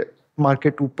honge,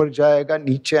 market upar jayega,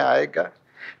 niche aayega.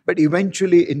 But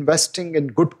eventually, investing in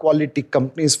good quality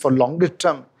companies for longer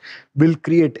term will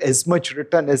create as much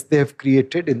return as they have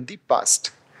created in the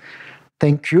past.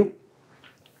 Thank you.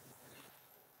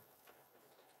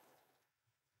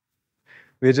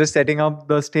 We're just setting up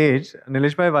the stage.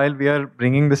 Nilesh bhai, while we are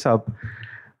bringing this up,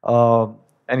 uh,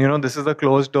 and this is a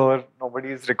closed door, nobody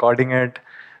is recording it.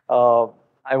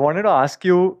 I wanted to ask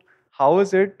you, how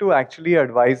is it to actually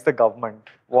advise the government?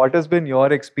 What has been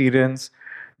your experience?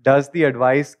 Does the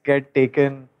advice get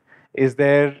taken? Is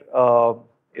there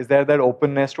that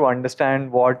openness to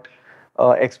understand what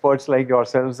experts like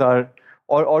yourselves are,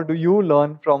 or do you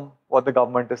learn from what the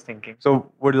government is thinking.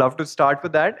 So would love to start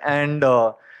with that, and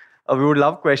we would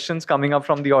love questions coming up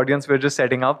from the audience. We're just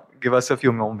setting up. Give us a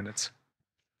few more minutes.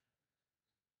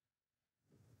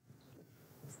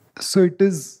 So it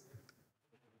is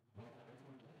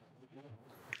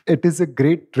a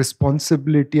great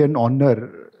responsibility and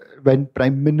honor when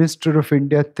Prime Minister of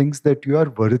India thinks that you are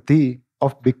worthy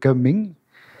of becoming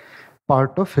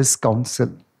part of his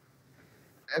council.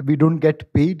 We don't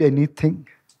get paid anything,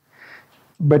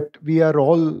 but we are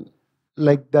all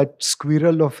like that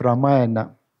squirrel of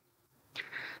Ramayana.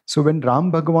 So when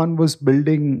Ram Bhagwan was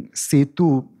building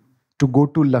Setu to go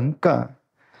to Lanka,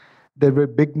 there were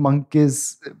big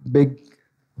monkeys, big,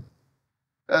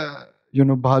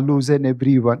 bhalus and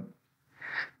everyone.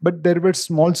 But there were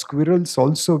small squirrels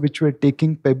also which were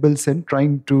taking pebbles and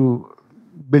trying to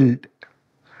build.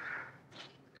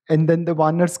 And then the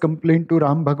Vanars complained to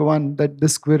Ram Bhagwan that the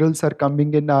squirrels are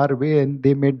coming in our way and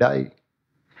they may die.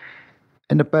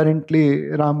 And apparently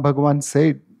Ram Bhagwan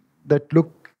said that,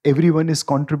 look, everyone is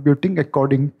contributing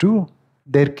according to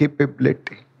their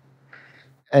capability.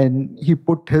 And he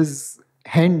put his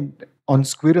hand on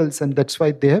squirrels, and that's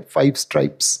why they have 5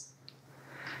 stripes.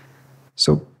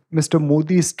 So Mr.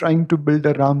 Modi is trying to build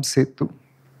a Ram Setu.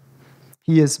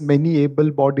 He has many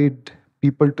able-bodied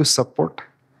people to support.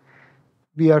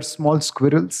 We are small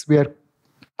squirrels. We are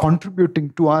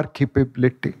contributing to our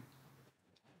capability.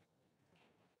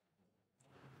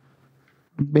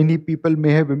 Many people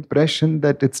may have impression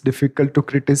that it's difficult to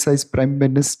criticize Prime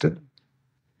Minister.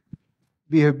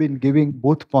 We have been giving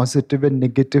both positive and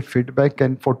negative feedback,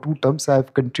 and for 2 terms I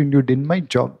have continued in my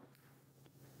job.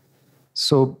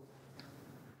 So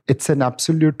it's an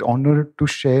absolute honor to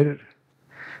share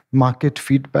market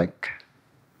feedback.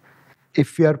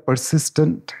 If we are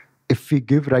persistent, if we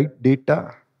give right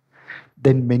data,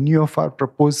 then many of our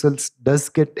proposals does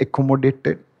get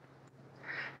accommodated.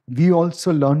 We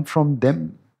also learn from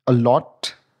them a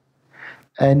lot,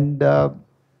 and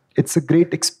it's a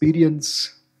great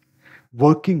experience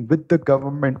working with the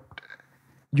government.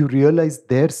 You realize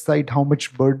their side, how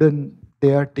much burden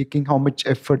they are taking, how much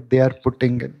effort they are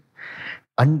putting in.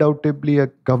 Undoubtedly, a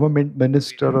government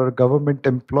minister or a government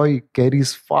employee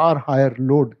carries far higher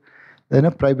load than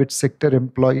a private sector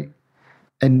employee,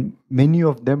 and many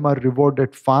of them are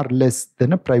rewarded far less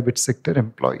than a private sector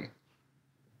employee.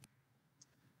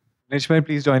 Nilesh,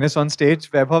 please join us on stage.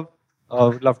 Vaibhav,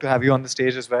 would love to have you on the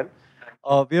stage as well.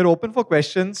 We are open for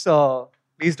questions.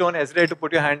 Please don't hesitate to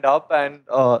put your hand up, and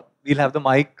we'll have the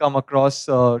mic come across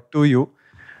to you.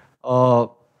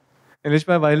 Nilesh,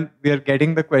 while we are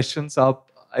getting the questions up,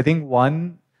 I think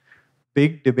one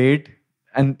big debate,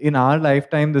 and in our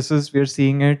lifetime, we're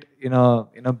seeing it in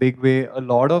a big way. A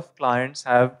lot of clients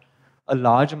have a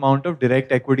large amount of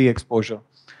direct equity exposure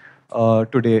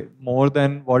today, more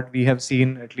than what we have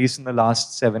seen at least in the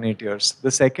last 7-8 years.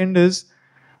 The second is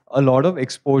a lot of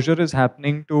exposure is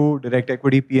happening to direct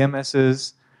equity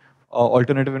PMSs,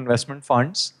 alternative investment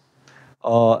funds.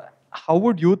 How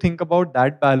would you think about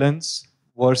that balance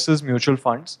versus mutual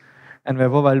funds? And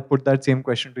Vaibhav, I'll put that same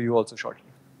question to you also shortly.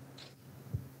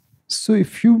 So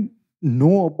if you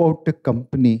know about a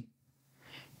company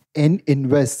and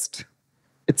invest,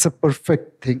 it's a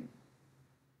perfect thing.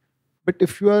 But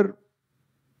if you are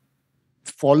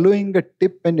following a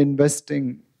tip and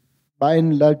investing, by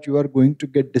and large, you are going to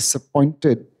get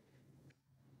disappointed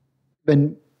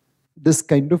when this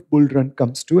kind of bull run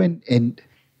comes to an end.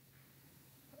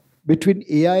 Between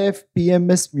AIF,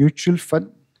 PMS, mutual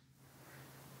fund,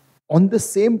 on the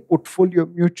same portfolio,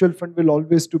 mutual fund will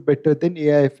always do better than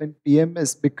AIF and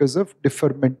PMS because of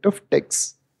deferment of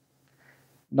tax.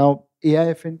 Now,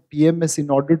 AIF and PMS, in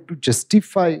order to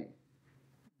justify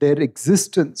their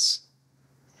existence,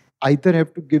 either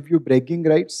have to give you bragging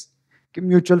rights कि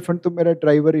mutual fund तो मेरा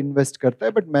driver invest करता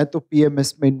है but मैं तो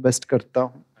PMS में invest करता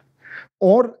हूं,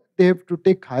 or they have to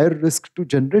take higher risk to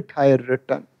generate higher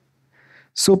return.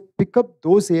 So pick up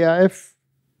those AIF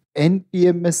and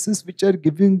PMSs which are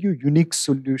giving you unique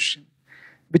solution,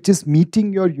 which is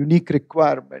meeting your unique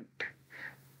requirement.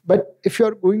 But if you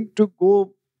are going to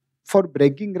go for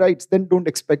bragging rights, then don't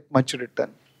expect much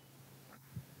return.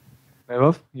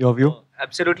 Vaibhav, your view?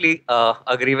 Absolutely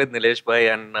agree with Nilesh bhai,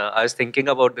 and I was thinking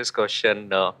about this question.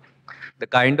 The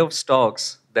kind of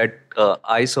stocks that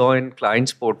I saw in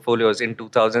clients' portfolios in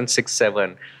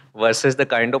 2006-7 versus the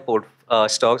kind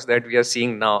of stocks that we are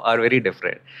seeing now are very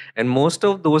different. And most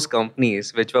of those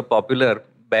companies which were popular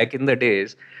back in the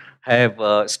days have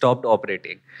stopped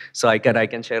operating. So I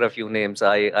can share a few names.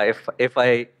 If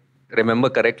I remember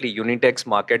correctly, Unitech's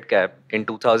market cap in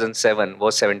 2007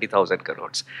 was 70,000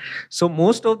 crores. So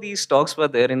most of these stocks were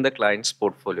there in the clients'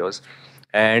 portfolios.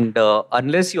 And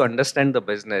unless you understand the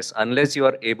business, unless you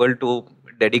are able to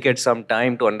dedicate some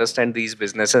time to understand these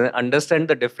businesses and understand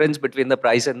the difference between the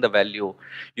price and the value,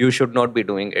 you should not be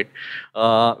doing it.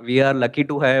 We are lucky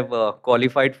to have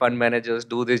qualified fund managers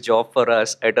do this job for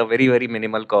us at a very, very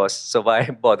minimal cost. So why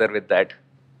bother with that?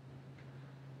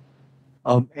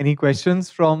 Any questions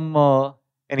from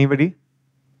anybody?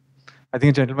 I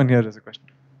think a gentleman here has a question.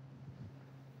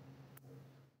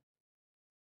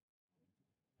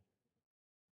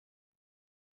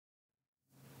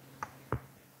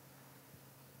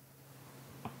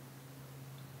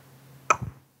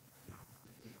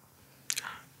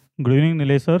 Good evening,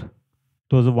 Nilesh sir.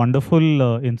 It was a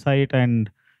wonderful insight,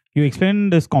 and you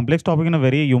explained this complex topic in a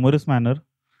very humorous manner.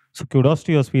 So kudos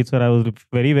to your speech, sir. I was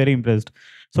very, very impressed.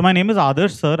 So my name is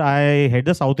Adarsh, sir. I head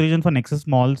the South region for Nexus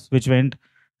Malls, which went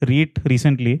REIT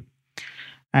recently.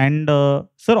 And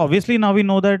sir, obviously now we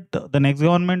know that the next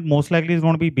government most likely is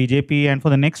going to be BJP, and for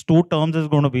the next 2 terms is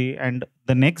going to be, and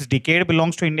the next decade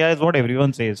belongs to India, is what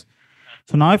everyone says.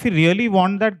 So now, if you really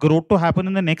want that growth to happen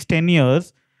in the next 10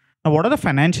 years, now what are the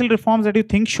financial reforms that you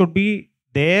think should be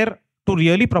there to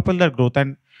really propel that growth?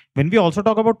 And when we also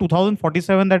talk about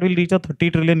 2047, that will reach a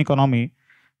 30 trillion economy,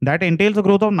 that entails a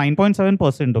growth of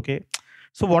 9.7%. Okay.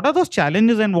 So what are those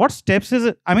challenges and what steps is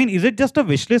it? I mean, is it just a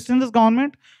wish list in this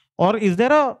government? Or is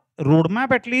there a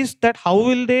roadmap at least that how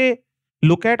will they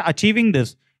look at achieving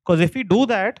this? Because if we do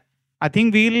that, I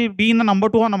think we'll be in the number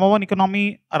 2 or number 1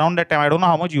 economy around that time. I don't know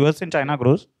how much US and China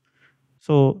grows.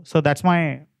 So that's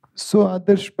my. So,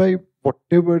 Adarsh, by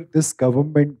whatever this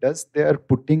government does, they are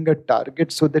putting a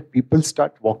target so that people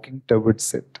start walking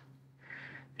towards it.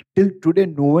 Till today,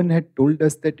 no one had told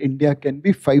us that India can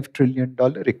be $5 trillion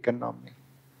economy.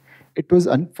 It was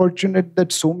unfortunate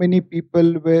that so many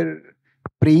people were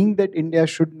praying that India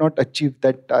should not achieve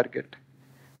that target.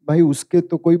 भाई उसके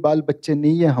तो कोई बाल बच्चे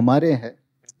नहीं है, हमारे हैं.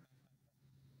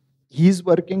 He is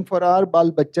working for our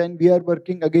bal bacha and we are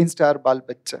working against our bal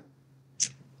bacha.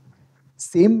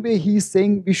 Same way he is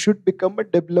saying we should become a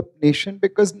developed nation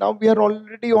because now we are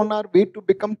already on our way to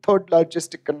become third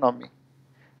largest economy.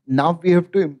 Now we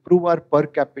have to improve our per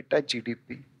capita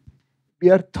GDP.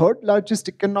 We are third largest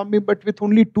economy but with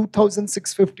only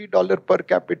 $2,650 per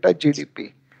capita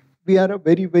GDP. We are a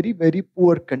very, very, very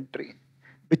poor country,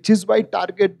 which is why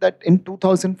target that in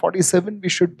 2047 we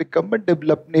should become a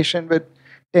developed nation with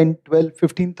 10, 12,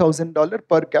 $15,000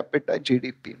 per capita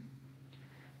GDP.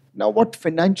 Now, what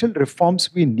financial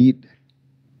reforms we need?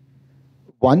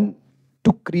 One,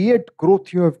 to create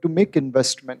growth, you have to make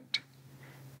investment.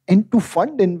 And to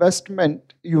fund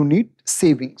investment, you need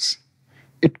savings.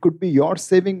 It could be your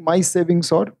saving, my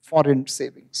savings, or foreign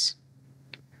savings.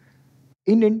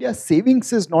 In India,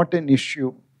 savings is not an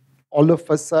issue. All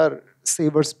of us are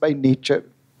savers by nature.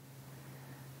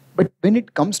 But when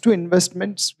it comes to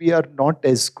investments, we are not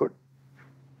as good.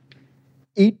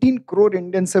 18 crore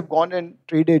Indians have gone and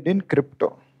traded in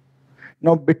crypto.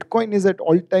 Now, Bitcoin is at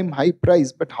all-time high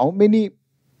price, but how many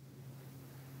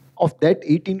of that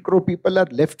 18 crore people are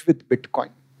left with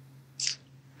Bitcoin?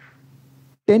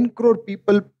 10 crore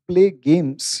people play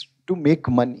games to make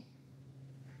money.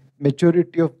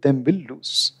 Majority of them will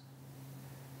lose.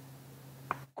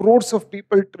 Crores of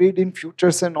people trade in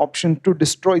futures and options to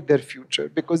destroy their future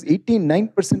because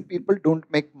 89% people don't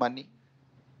make money.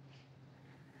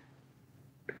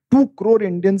 2 crore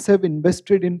Indians have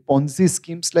invested in Ponzi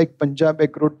schemes like Punjab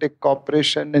Agrotech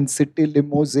Corporation and City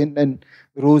Limousine and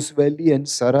Rose Valley and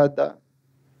Sarada.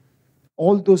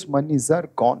 All those monies are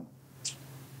gone.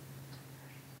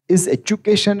 Is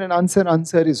education an answer?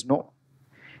 Answer is no.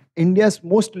 India's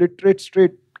most literate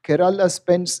state, Kerala,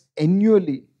 spends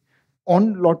annually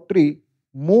on lottery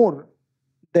more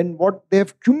than what they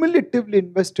have cumulatively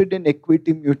invested in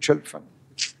equity mutual fund.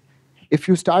 If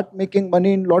you start making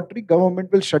money in lottery,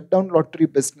 government will shut down lottery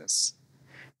business.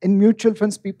 In mutual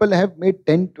funds, people have made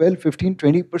 10, 12, 15,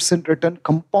 20% return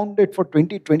compounded for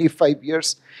 20, 25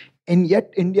 years. And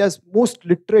yet India's most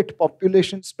literate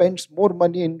population spends more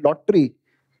money in lottery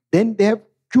than they have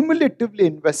cumulatively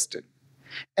invested.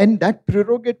 And that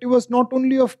prerogative was not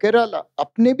only of Kerala.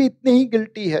 अपने भी इतने ही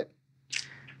guilty है.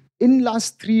 In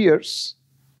last 3 years,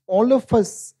 all of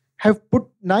us have put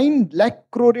 9 lakh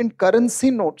crore in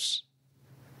currency notes.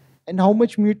 And how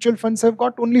much mutual funds have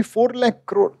got? Only 4 lakh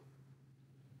crore.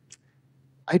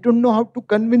 I don't know how to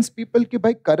convince people कि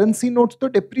भाई currency notes तो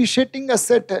depreciating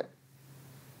asset है.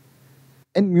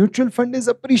 And mutual fund is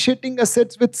appreciating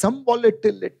assets with some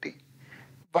volatility.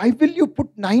 Why will you put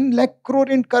 9 lakh crore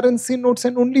in currency notes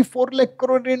and only 4 lakh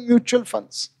crore in mutual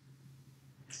funds?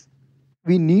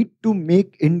 We need to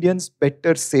make Indians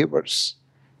better savers,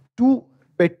 to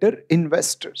better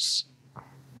investors.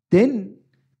 Then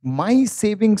My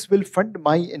savings will fund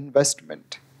my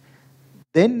investment.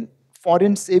 Then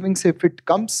foreign savings, if it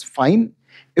comes, fine.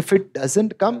 If it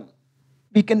doesn't come,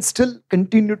 we can still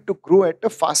continue to grow at a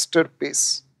faster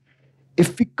pace.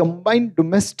 If we combine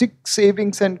domestic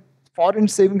savings and foreign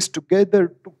savings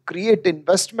together to create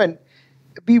investment,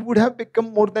 we would have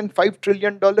become more than $5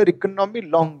 trillion economy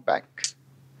long back.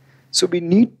 So we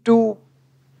need to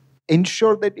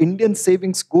ensure that Indian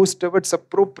savings goes towards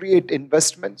appropriate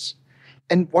investments,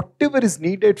 and whatever is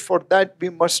needed for that we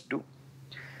must do.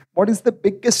 What is the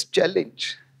biggest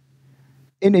challenge?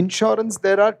 In insurance,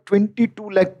 there are 22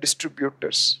 lakh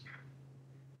distributors.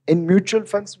 In mutual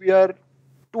funds, we are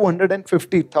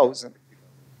 250,000.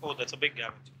 Oh, that's a big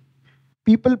gap.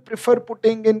 People prefer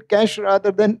putting in cash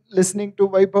rather than listening to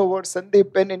Vaibhav or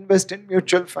Sandeep and invest in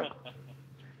mutual fund.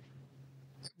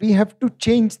 We have to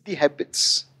change the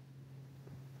habits.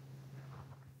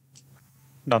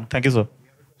 Done. Thank you, sir.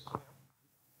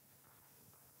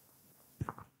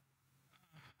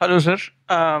 Hello, sir.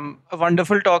 A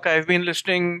wonderful talk. I've been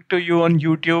listening to you on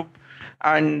YouTube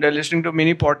and listening to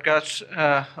many podcasts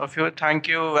of you. Thank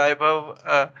you,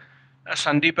 Vaibhav,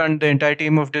 Sandeep, and the entire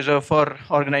team of Deserve for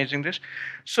organizing this.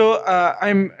 So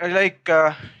I'm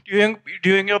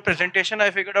during your presentation,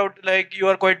 I figured out like you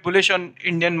are quite bullish on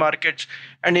Indian markets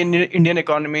and in Indian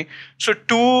economy. So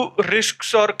two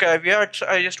risks or caveats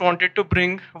I just wanted to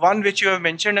bring. One which you have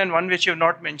mentioned and one which you have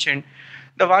not mentioned.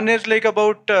 The one is like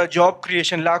about job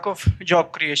creation, lack of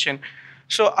job creation.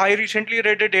 So I recently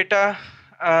read a data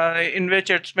in which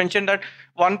it's mentioned that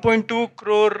 1.2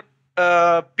 crore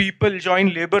people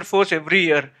join labor force every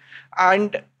year,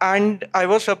 and I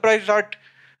was surprised that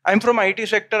I'm from IT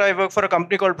sector. I work for a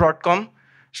company called Broadcom.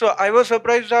 So I was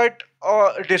surprised that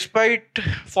despite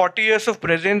 40 years of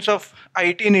presence of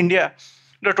IT in India,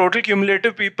 the total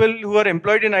cumulative people who are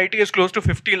employed in IT is close to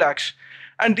 50 lakhs.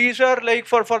 And these are like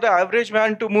for the average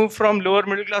man to move from lower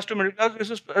middle class to middle class.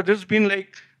 This has been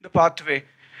like the pathway.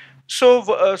 So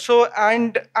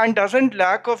doesn't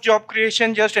lack of job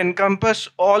creation just encompass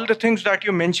all the things that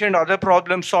you mentioned, other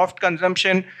problems, soft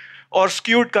consumption or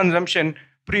skewed consumption,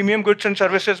 premium goods and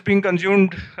services being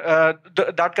consumed,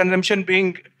 that consumption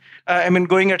being,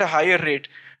 going at a higher rate?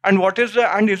 And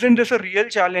isn't this a real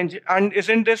challenge? And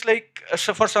isn't this like,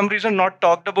 so for some reason not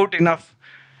talked about enough?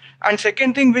 And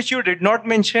second thing which you did not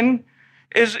mention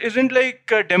isn't like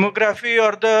demography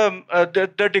or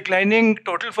the declining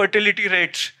total fertility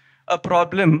rates a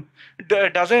problem?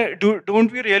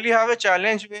 Don't we really have a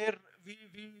challenge where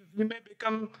we may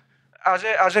become,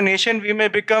 as a nation, we may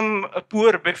become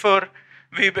poor before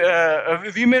we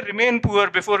may remain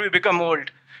poor before we become old?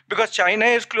 Because China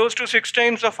is close to 6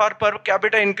 times of our per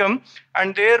capita income,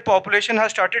 and their population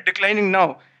has started declining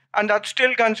now, and that's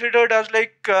still considered as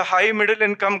like a high middle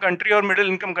income country or middle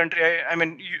income country. I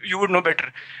mean, you would know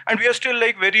better, and we are still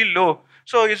like very low.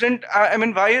 So isn't,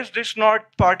 why is this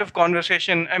not part of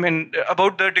conversation,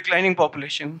 about the declining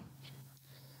population?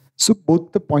 So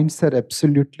both the points are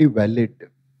absolutely valid.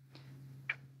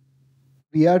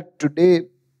 We are today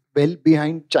well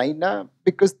behind China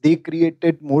because they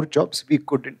created more jobs, we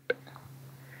couldn't.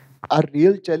 Our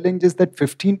real challenge is that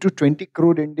 15 to 20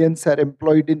 crore Indians are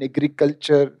employed in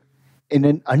agriculture in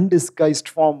an undisguised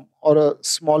form or a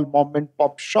small mom and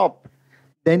pop shop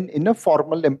than in a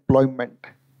formal employment.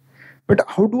 But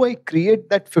how do I create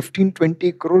that 15,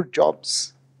 20 crore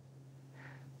jobs?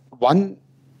 One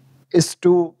is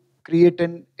to create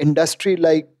an industry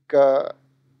like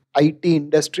IT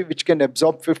industry which can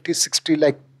absorb 50, 60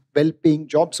 lakh well-paying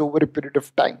jobs over a period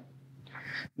of time.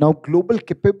 Now, global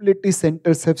capability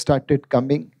centers have started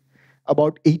coming.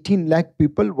 About 18 lakh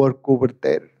people work over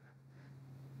there.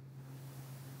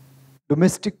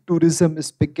 Domestic tourism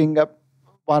is picking up.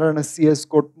 Varanasi has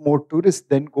got more tourists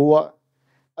than Goa.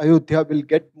 Ayodhya will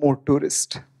get more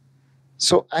tourists.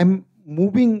 So I'm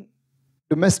moving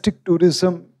domestic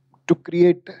tourism to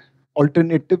create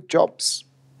alternative jobs.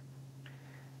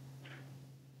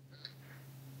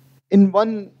 In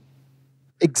one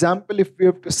example, if we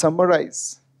have to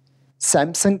summarize,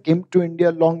 Samsung came to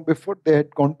India long before they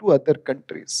had gone to other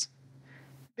countries.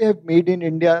 They have made in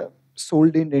India,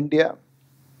 sold in India.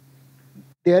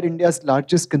 They are India's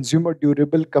largest consumer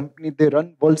durable company. They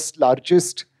run world's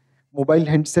largest mobile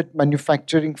handset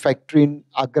manufacturing factory in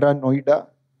Agra, Noida.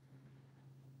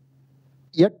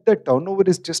 Yet the turnover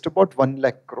is just about 1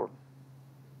 lakh crore.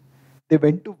 They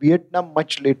went to Vietnam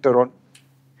much later on.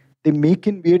 They make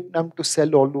in Vietnam to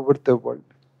sell all over the world.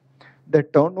 The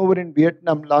turnover in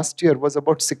Vietnam last year was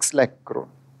about 6 lakh crore.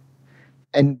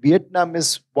 And Vietnam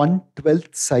is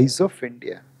 1/12 size of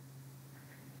India.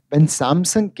 When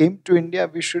Samsung came to India,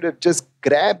 we should have just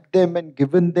grabbed them and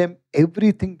given them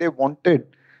everything they wanted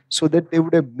so that they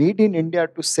would have made in India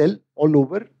to sell all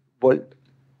over world.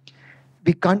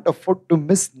 We can't afford to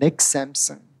miss next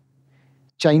Samsung.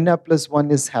 China plus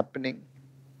one is happening.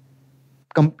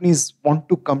 Companies want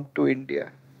to come to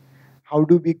India. How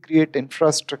do we create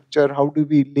infrastructure? How do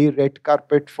we lay red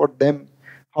carpet for them?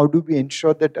 How do we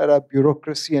ensure that our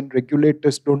bureaucracy and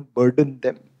regulators don't burden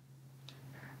them?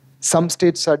 Some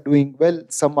states are doing well,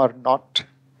 some are not.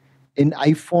 In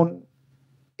iPhone,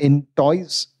 in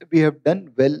toys, we have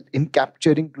done well in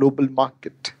capturing global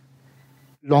market.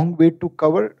 Long way to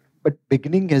cover, but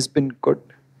beginning has been good.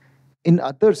 In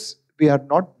others, we are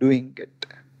not doing it.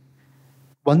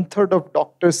 One third of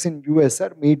doctors in US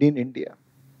are made in India.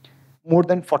 More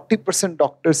than 40%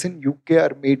 doctors in UK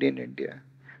are made in India.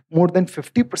 More than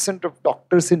 50% of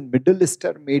doctors in Middle East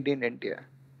are made in India.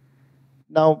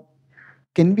 Now,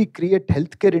 can we create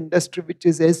healthcare industry which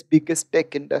is as big as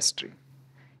tech industry?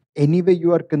 Anyway,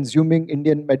 you are consuming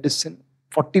Indian medicine.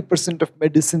 40% of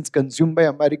medicines consumed by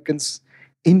Americans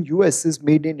in US is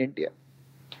made in India.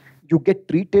 You get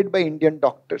treated by Indian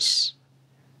doctors.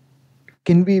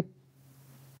 Can we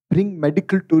bring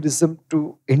medical tourism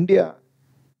to India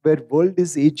where world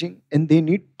is aging and they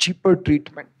need cheaper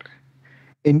treatment?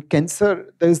 In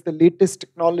cancer, there is the latest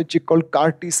technology called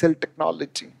CAR T cell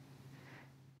technology.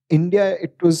 India,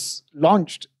 it was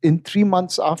launched in 3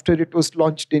 months after it was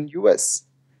launched in US.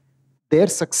 Their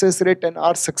success rate and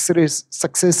our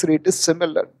success rate is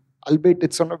similar, albeit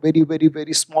it's on a very, very,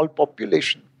 very small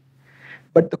population.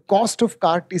 But the cost of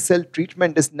CAR T cell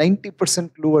treatment is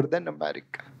 90% lower than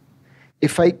America.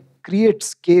 If I create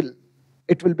scale,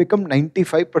 it will become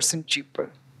 95% cheaper.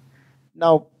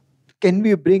 Now, can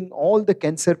we bring all the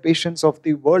cancer patients of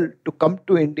the world to come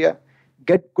to India,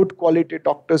 get good quality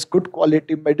doctors, good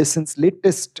quality medicines,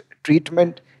 latest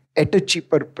treatment at a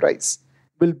cheaper price?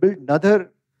 We'll build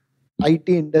another IT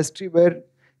industry where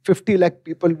 50 lakh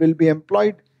people will be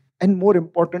employed, and more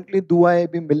importantly, दुआएं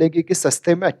भी मिलेगी कि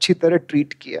सस्ते में अच्छी तरह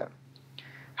treat किया.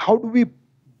 How do we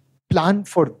plan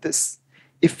for this?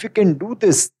 If we can do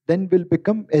this, then we'll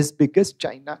become as big as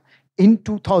China in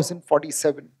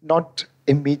 2047, not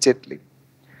immediately.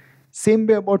 Same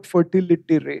way about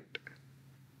fertility rate.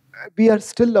 We are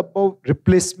still above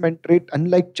replacement rate,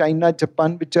 unlike China,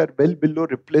 Japan, which are well below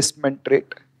replacement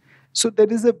rate. So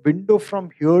there is a window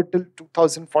from here till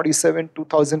 2047,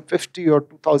 2050 or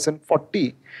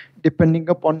 2040, depending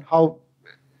upon how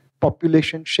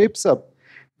population shapes up,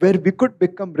 where we could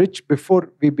become rich before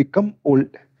we become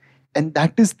old. And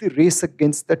that is the race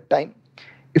against the time.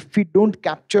 If we don't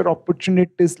capture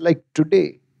opportunities like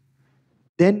today,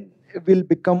 then we'll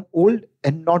become old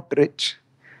and not rich.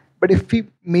 But if we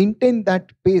maintain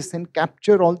that pace and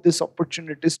capture all these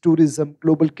opportunities, tourism,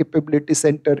 global capability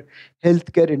center,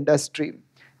 healthcare industry,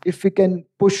 if we can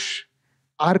push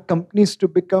our companies to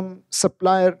become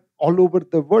supplier all over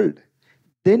the world,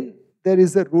 then there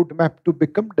is a roadmap to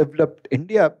become developed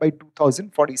India by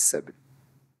 2047.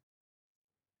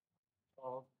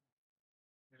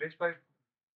 Nilesh bhai,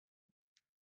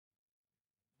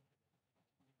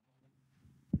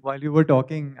 while you were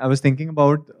talking, I was thinking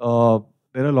about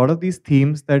there are a lot of these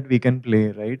themes that we can play,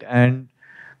 right? And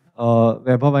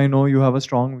Vaibhav, I know you have a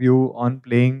strong view on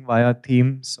playing via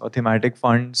themes or thematic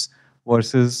funds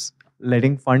versus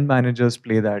letting fund managers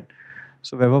play that.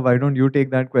 So, Vaibhav, why don't you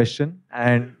take that question?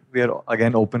 And we are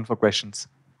again open for questions.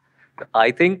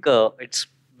 I think it's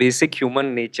basic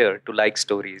human nature to like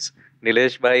stories.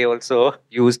 Nilesh Bhai also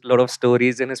used a lot of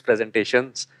stories in his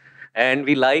presentations, and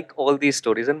we like all these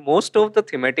stories. And most of the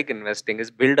thematic investing is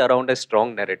built around a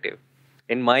strong narrative.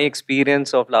 In my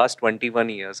experience of last 21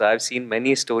 years, I've seen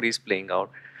many stories playing out.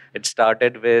 It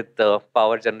started with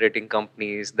power generating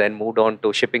companies, then moved on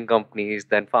to shipping companies,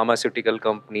 then pharmaceutical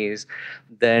companies,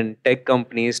 then tech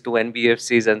companies to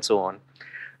NBFCs and so on.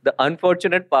 The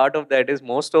unfortunate part of that is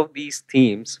most of these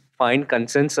themes find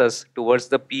consensus towards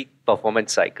the peak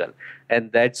performance cycle.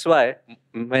 And that's why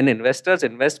when investors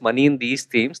invest money in these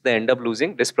themes, they end up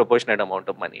losing disproportionate amount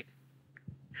of money.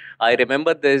 I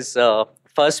remember this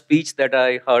first speech that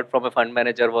I heard from a fund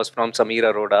manager was from Samir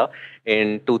Arora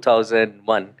in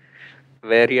 2001,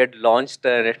 where he had launched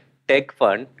a tech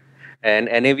fund, and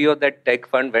NAV of that tech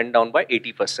fund went down by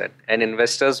 80%, and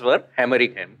investors were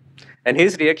hammering him. And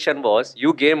his reaction was,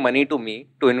 you gave money to me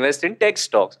to invest in tech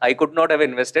stocks. I could not have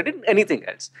invested in anything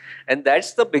else. And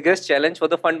that's the biggest challenge for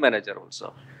the fund manager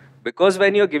also. Because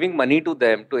when you're giving money to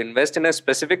them to invest in a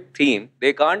specific theme,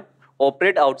 they can't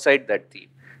operate outside that theme.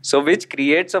 So, which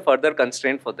creates a further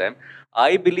constraint for them.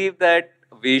 I believe that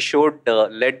we should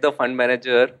let the fund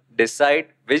manager decide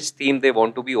which theme they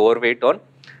want to be overweight on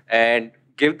and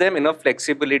give them enough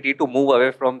flexibility to move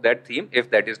away from that theme if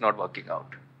that is not working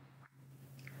out.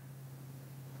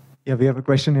 Yeah, we have a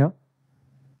question here.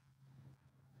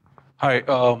 Hi,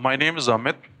 my name is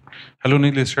Amit. Hello,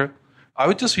 Nilesh Shah. I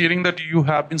was just hearing that you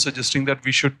have been suggesting that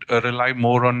we should rely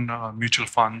more on mutual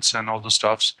funds and all the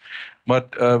stuffs.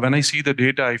 But when I see the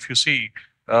data, if you see,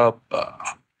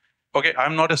 okay,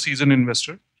 I'm not a seasoned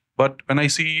investor, but when I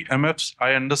see MFs,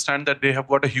 I understand that they have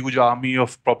got a huge army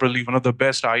of probably one of the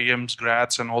best IEMs,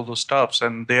 grads, and all those stuffs,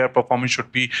 and their performance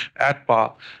should be at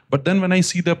par. But then when I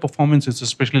see their performances,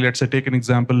 especially let's say take an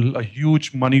example, a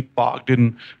huge money parked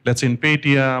in, let's say in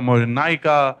Paytm or in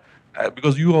Nika,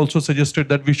 because you also suggested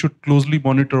that we should closely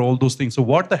monitor all those things. So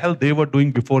what the hell they were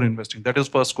doing before investing? That is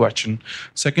first question.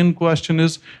 Second question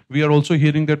is, we are also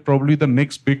hearing that probably the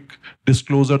next big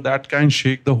disclosure that can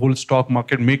shake the whole stock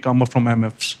market may come up from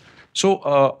MFs.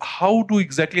 So how do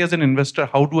exactly as an investor,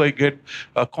 how do I get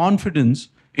confidence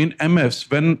in MFs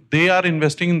when they are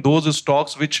investing in those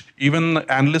stocks which even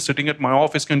analysts sitting at my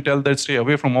office can tell that stay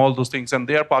away from all those things, and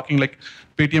they are parking like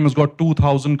Paytm has got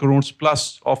 2,000 crores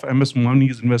plus of MS money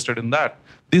is invested in that.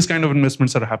 These kind of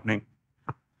investments are happening.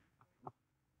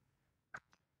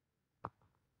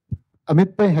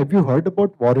 Amit bhai, have you heard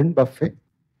about Warren Buffett?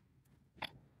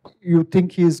 You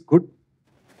think he is good?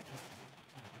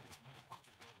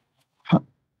 Huh.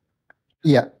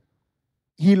 Yeah.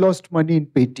 He lost money in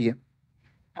Paytm.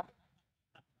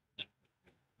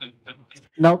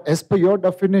 Now, as per your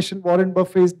definition, Warren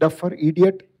Buffett is duffer,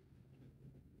 idiot.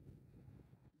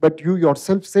 But you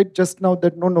yourself said just now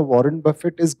that no, Warren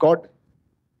Buffett is God.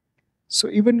 So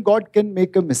even God can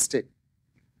make a mistake.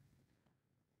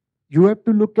 You have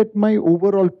to look at my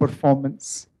overall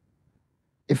performance.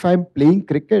 If I'm playing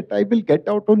cricket, I will get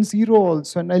out on zero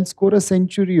also and I'll score a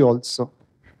century also.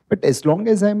 But as long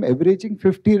as I'm averaging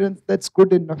 50 runs, that's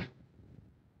good enough.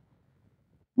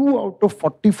 2 out of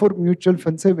 44 mutual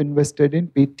funds have invested in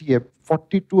Paytm.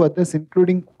 42 others,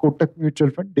 including Kotak Mutual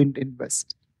Fund, didn't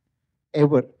invest.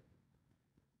 Ever.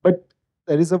 But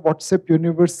there is a WhatsApp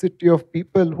university of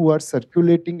people who are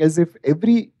circulating as if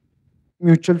every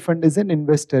mutual fund is an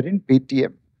investor in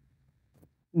Paytm.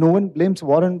 No one blames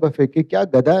Warren Buffett कि क्या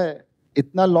गधा है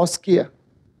इतना loss किया.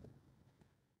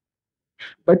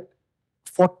 But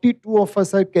 42 of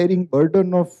us are carrying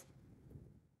burden of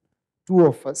 2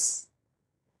 of us.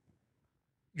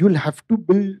 You'll have to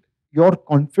build your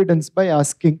confidence by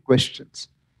asking questions.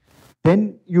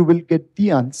 Then you will get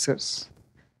the answers.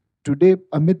 Today,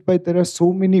 Amit bhai, there are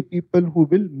so many people who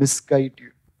will misguide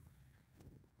you.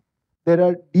 There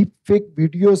are deep fake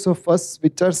videos of us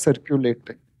which are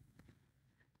circulating.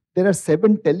 There are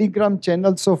 7 Telegram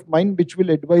channels of mine which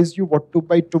will advise you what to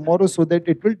buy tomorrow so that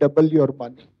it will double your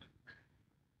money.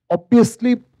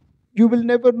 Obviously, you will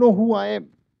never know who I am.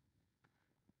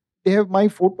 They have my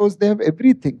photos, they have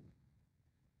everything.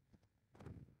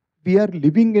 We are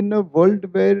living in a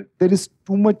world where there is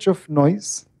too much of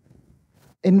noise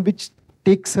and which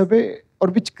takes away or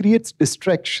which creates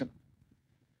distraction.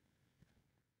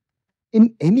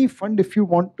 In any fund, if you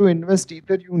want to invest,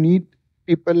 either you need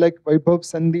people like Vaibhav,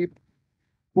 Sandeep,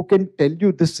 who can tell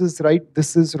you this is right,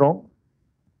 this is wrong.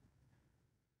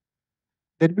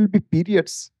 There will be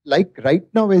periods, like right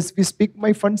now as we speak,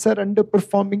 my funds are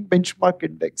underperforming benchmark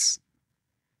index.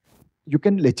 You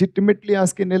can legitimately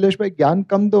ask Nilesh bhai, gyan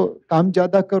kam do, kaam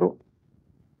jada karo.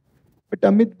 But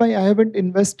Amit bhai, I haven't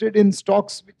invested in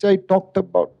stocks which I talked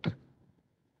about.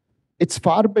 It's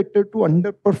far better to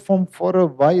underperform for a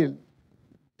while,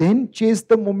 then chase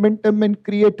the momentum and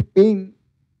create pain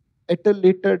at a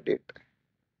later date.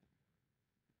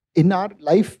 In our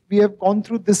life, we have gone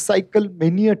through this cycle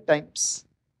many a times.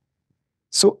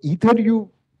 So either you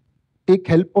take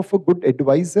help of a good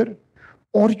advisor,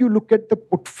 or you look at the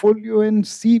portfolio and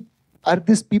see, are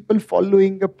these people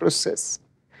following a process?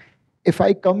 If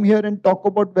I come here and talk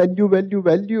about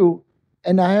value,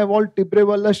 and I have all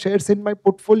Tibrewala shares in my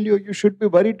portfolio, you should be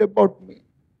worried about me.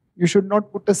 You should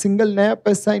not put a single naya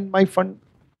paisa in my fund,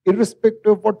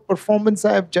 irrespective of what performance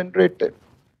I have generated.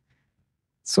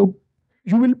 So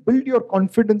you will build your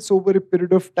confidence over a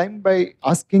period of time by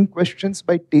asking questions,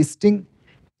 by tasting,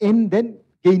 and then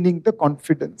gaining the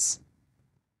confidence.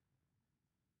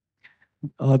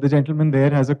 The gentleman there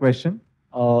has a question.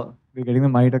 We're getting the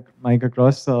mic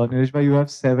across. Nilesh bhai, you have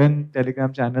 7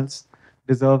 Telegram channels.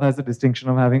 Dezerv has the distinction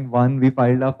of having 1. We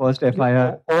filed our first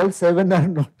FIR. All 7 are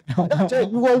not.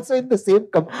 You also in the same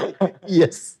company.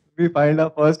 Yes. We filed our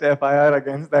first FIR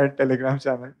against that Telegram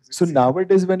channel. So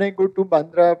nowadays, when I go to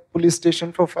Bandra police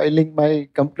station for filing my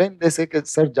complaint, they say,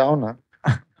 sir, jao na.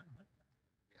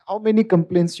 How many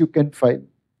complaints you can file?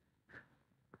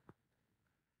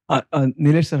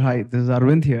 Nilesh sir, hi. This is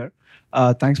Arvind here.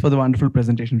 Thanks for the wonderful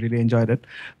presentation. Really enjoyed it.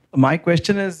 My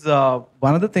question is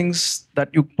one of the things that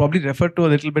you probably referred to a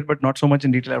little bit, but not so much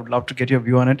in detail. I would love to get your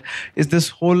view on it. Is this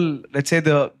whole, let's say,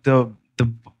 the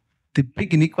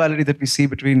big inequality that we see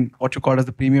between what you call as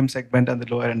the premium segment and the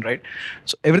lower end, right?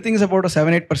 So everything is about a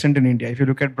 7-8% in India. If you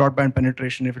look at broadband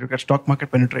penetration, if you look at stock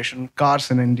market penetration, cars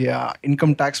in India,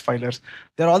 income tax filers,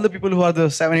 they're all the people who are the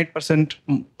 7-8%.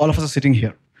 All of us are sitting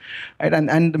here, right?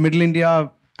 And the middle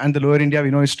India and the lower India, we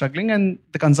know, is struggling, and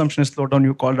the consumption is slowed down.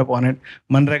 You called upon it.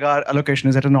 Manrega allocation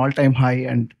is at an all-time high,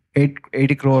 and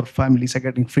 80 crore families are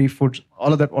getting free food.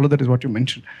 All of that is what you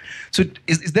mentioned. So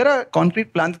is there a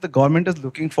concrete plan that the government is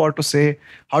looking for to say,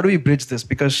 how do we bridge this?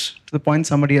 Because to the point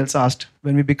somebody else asked,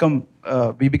 when we become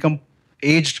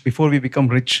aged before we become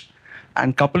rich,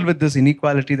 and coupled with this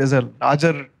inequality, there's a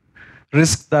larger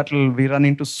risk that we run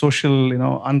into social,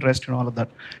 unrest and all of that.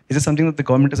 Is it something that the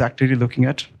government is actively looking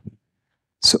at?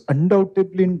 So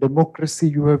undoubtedly in democracy,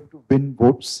 you have to win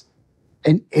votes.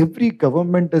 And every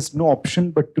government has no option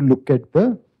but to look at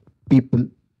the people.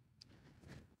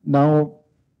 Now,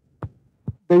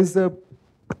 there is a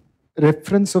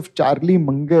reference of Charlie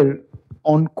Munger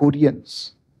on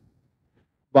Koreans.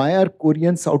 Why are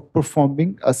Koreans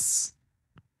outperforming us?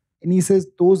 And he says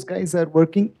those guys are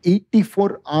working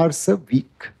 84 hours a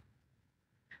week.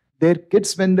 Their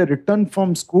kids, when they return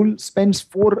from school, spends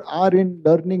 4 hours in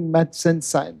learning maths and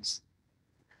science.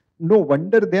 No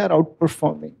wonder they are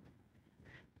outperforming.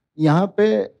 यहाँ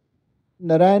पे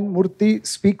Narayan Murthy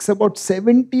speaks about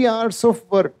 70 hours of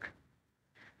work.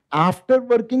 After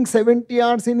working 70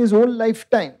 hours in his whole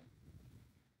lifetime.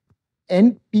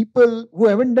 And people who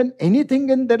haven't done anything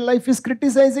in their life is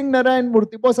criticizing Narayan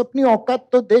Murthy. Boss, अपनी औकात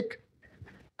तो देख.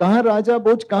 कहाँ राजा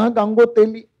भोज, कहाँ गांगो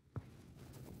तेली.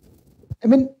 I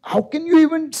mean, how can you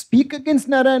even speak against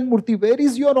Narayan Murthy? Where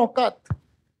is your aukat?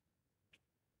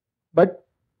 But,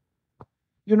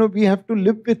 we have to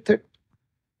live with it.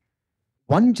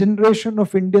 One generation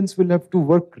of Indians will have to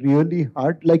work really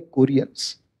hard like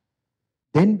Koreans.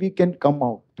 Then we can come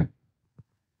out.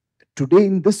 Today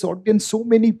in this audience, so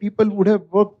many people would have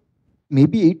worked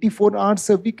maybe 84 hours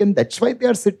a week, and that's why they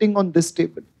are sitting on this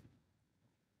table.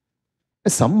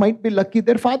 Some might be lucky,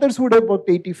 their fathers would have worked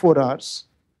 84 hours.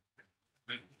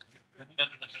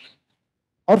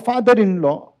 Or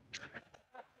father-in-law.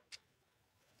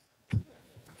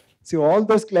 See, all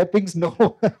those clappings,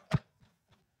 no.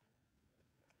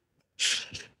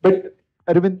 But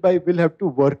Arvind Bhai will have to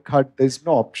work hard. There's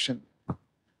no option.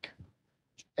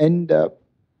 And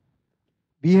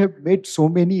we have made so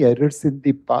many errors in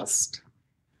the past.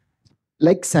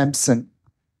 Like Samson.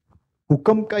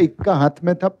 हुक्म का इक्का हाथ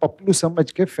में था, पपलू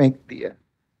समझ के फेंक दिया.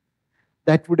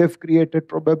 That would have created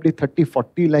probably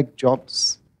 30-40 lakh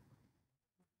jobs.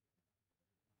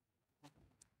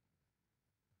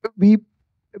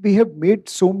 We have made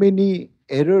so many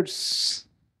errors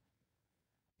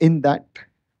in that.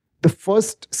 The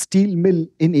first steel mill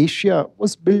in Asia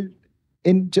was built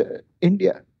in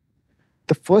India.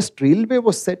 The first railway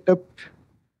was set up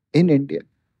in India.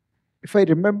 If I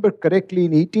remember correctly,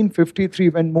 in 1853,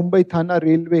 when Mumbai Thana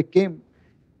Railway came,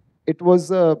 it was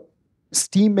a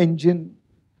steam engine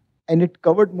and it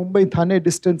covered Mumbai Thane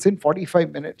distance in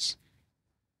 45 minutes.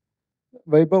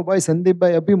 Vaibhav bhai, Sandeep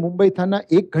bhai, abhi Mumbai Thana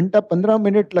 1 घंटा 15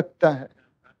 minute लगता है.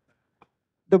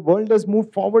 The world has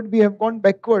moved forward, we have gone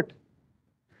backward.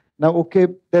 Now, okay,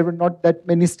 there were not that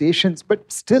many stations,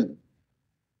 but still.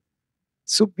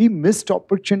 So we missed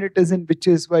opportunities, and which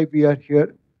is why we are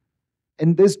here.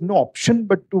 And there's no option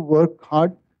but to work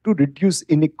hard to reduce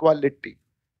inequality.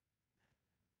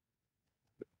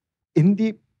 In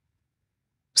the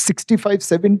 65,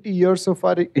 70 years of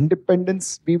our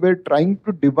independence, we were trying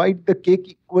to divide the cake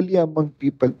equally among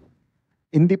people.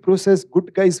 In the process,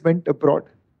 good guys went abroad.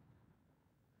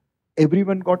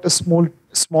 Everyone got a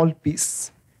small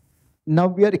piece. Now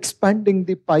we are expanding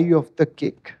the pie of the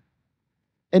cake.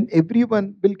 And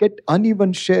everyone will get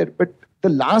uneven share, but the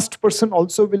last person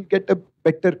also will get a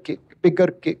better cake, bigger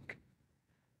cake.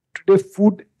 Today,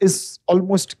 food is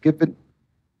almost given.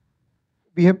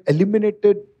 We have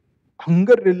eliminated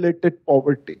hunger-related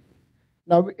poverty.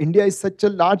 Now, India is such a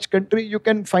large country, you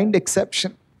can find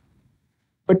exception.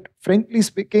 But frankly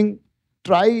speaking,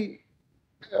 try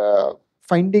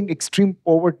finding extreme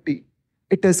poverty.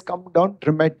 It has come down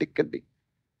dramatically.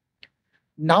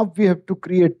 Now we have to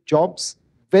create jobs,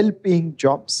 well-paying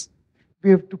jobs. We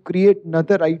have to create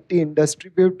another IT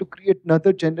industry. We have to create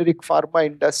another generic pharma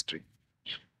industry.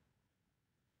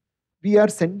 We are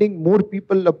sending more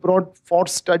people abroad for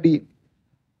study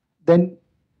than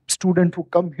students who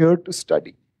come here to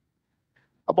study.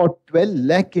 About 12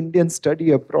 lakh Indians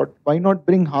study abroad. Why not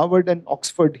bring Harvard and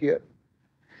Oxford here?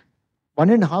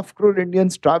 1.5 crore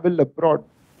Indians travel abroad.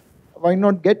 Why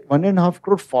not get 1.5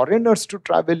 crore foreigners to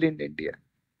travel in India?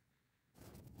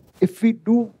 If we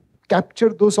do capture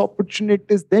those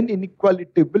opportunities, then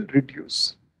inequality will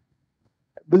reduce.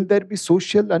 Will there be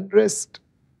social unrest?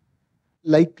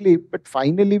 Likely, but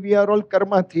finally we are all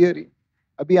karma theory.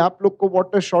 अभी आप लोग को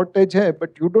water shortage है,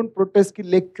 but you don't protest कि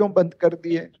lake क्यों बंद कर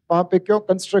दिए, वहां पे क्यों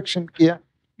कंस्ट्रक्शन किया.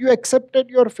 You accepted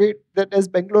your fate that as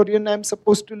Bangalorean I am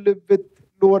supposed to live with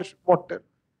lower water.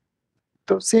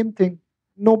 So same thing,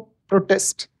 no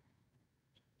protest.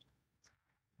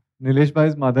 Nilesh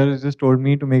bhai's mother has just told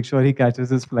me to make sure he catches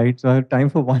his flight, so I have time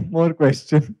for one more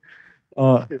question.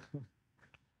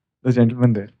 The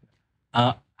gentleman there.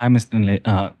 Hi, Mr.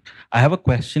 I have a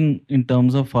question in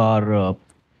terms of our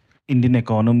Indian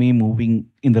economy moving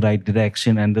in the right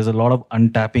direction, and there's a lot of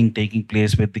untapping taking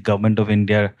place with the government of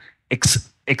India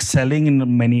excelling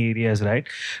in many areas, right?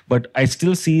 But I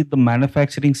still see the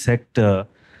manufacturing sector,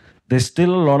 there's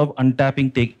still a lot of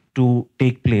untapping to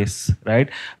take place, right?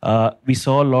 We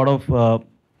saw a lot of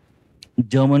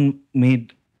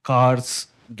German-made cars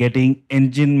getting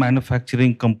engine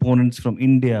manufacturing components from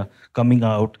India coming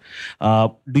out.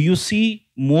 Do you see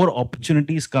more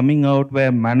opportunities coming out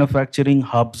where manufacturing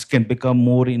hubs can become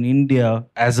more in India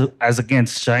as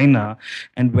against China?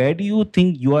 And where do you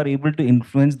think you are able to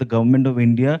influence the government of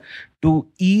India to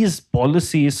ease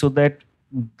policies so that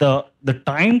the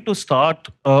time to start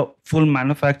a full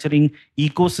manufacturing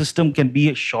ecosystem can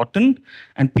be shortened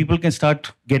and people can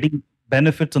start getting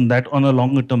benefits on that on a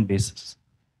longer term basis?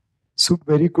 So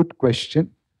very good question.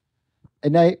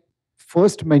 And I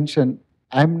first mentioned,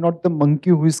 I'm not the monkey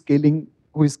who is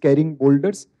carrying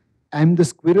boulders. I'm the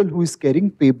squirrel who is carrying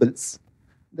pebbles.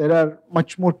 There are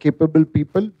much more capable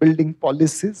people building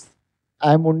policies.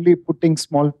 I'm only putting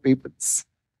small pebbles.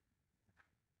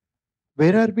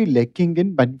 Where are we lacking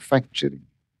in manufacturing?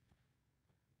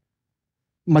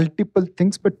 Multiple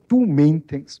things, but two main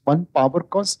things. One, power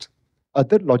cost,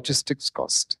 other, logistics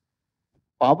cost.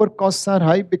 Power costs are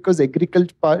high because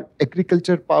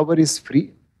agriculture power is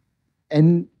free,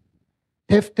 and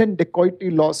theft and dacoity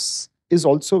loss is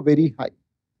also very high,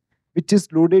 which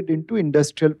is loaded into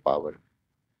industrial power.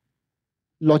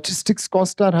 Logistics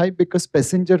costs are high because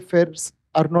passenger fares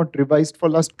are not revised for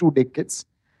last 2 decades.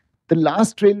 The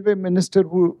last railway minister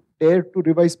who dared to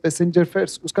revise passenger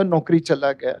fares, uska naukri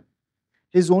chala gaya.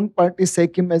 His own party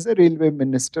sacked him as a railway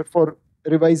minister for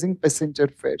revising passenger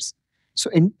fares. So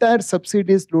entire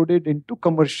subsidy is loaded into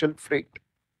commercial freight.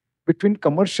 Between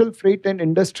commercial freight and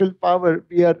industrial power,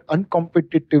 we are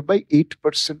uncompetitive by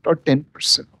 8% or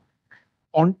 10%.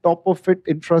 On top of it,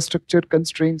 infrastructure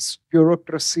constraints,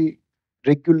 bureaucracy,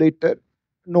 regulator.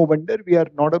 No wonder we are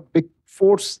not a big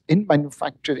force in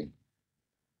manufacturing.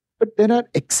 But there are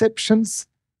exceptions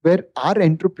where our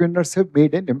entrepreneurs have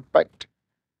made an impact.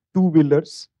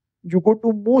 Two-wheelers. You go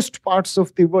to most parts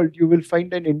of the world, you will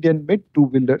find an Indian made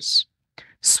two-wheelers.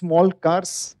 Small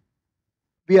cars,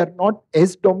 we are not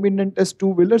as dominant as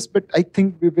two-wheelers, but I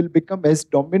think we will become as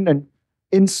dominant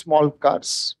in small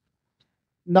cars.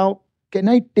 Now, can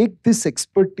I take this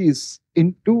expertise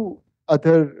into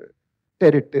other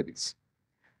territories?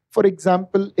 For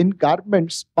example, in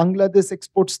garments, Bangladesh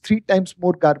exports 3 times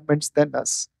more garments than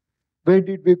us. Where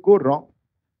did we go wrong?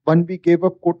 One, we gave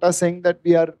up quota saying that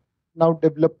we are now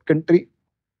developed country.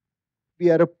 We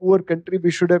are a poor country,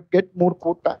 we should have get more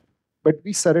quota. But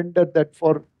we surrendered that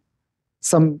for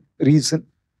some reason.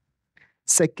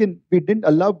 Second, we didn't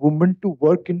allow women to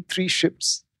work in 3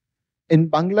 shifts. In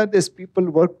Bangladesh, people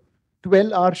work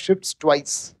 12-hour shifts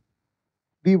twice.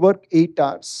 We work 8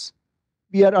 hours.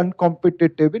 We are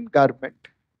uncompetitive in garment.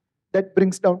 That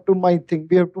brings down to my thing.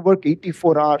 We have to work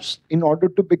 84 hours in order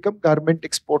to become garment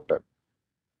exporter.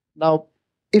 Now,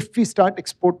 if we start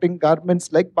exporting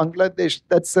garments like Bangladesh,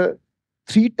 that's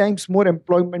 3 times more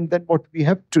employment than what we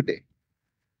have today.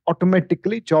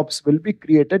 Automatically, jobs will be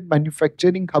created,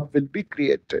 manufacturing hub will be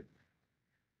created.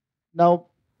 Now,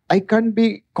 I can't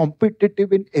be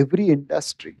competitive in every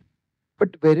industry,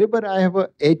 but wherever I have an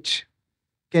edge,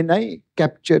 can I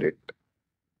capture it?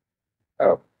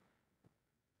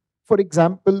 For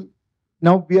example,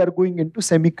 now we are going into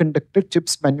semiconductor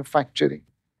chips manufacturing.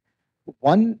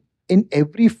 1 in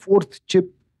every 4th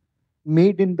chip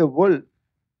made in the world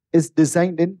is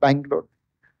designed in Bangalore.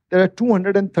 There are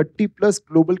 230 plus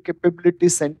global capability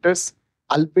centers,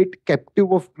 albeit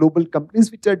captive of global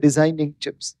companies which are designing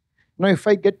chips. Now, if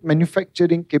I get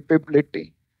manufacturing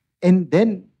capability and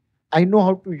then I know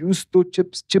how to use those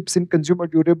chips in consumer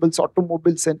durables,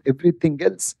 automobiles, and everything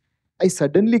else, I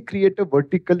suddenly create a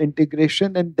vertical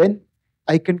integration and then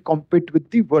I can compete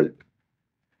with the world.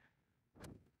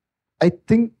 I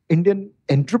think Indian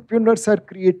entrepreneurs are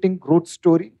creating growth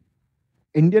story.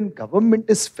 Indian government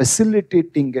is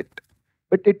facilitating it.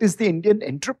 But it is the Indian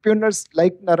entrepreneurs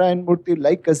like Narayan Murthy,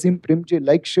 like Azim Primji,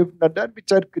 like Shiv Nadar,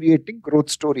 which are creating growth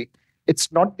story.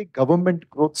 It's not the government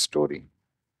growth story.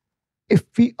 If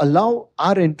we allow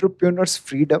our entrepreneurs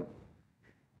freedom,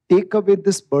 take away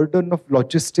this burden of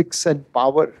logistics and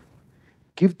power,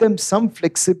 give them some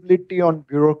flexibility on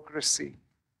bureaucracy,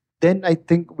 then I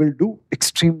think we'll do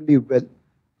extremely well.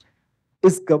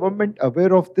 Is government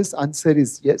aware of this? Answer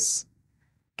is yes.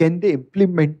 Can they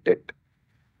implement it?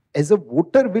 As a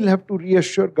voter, we'll have to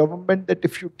reassure government that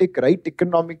if you take right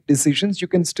economic decisions, you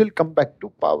can still come back to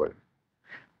power.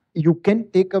 You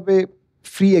can take away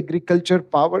free agriculture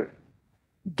power,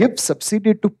 give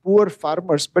subsidy to poor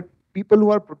farmers, but people who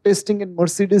are protesting in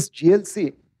Mercedes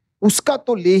GLC, uska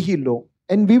to le hi lo,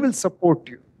 and we will support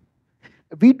you.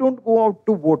 We don't go out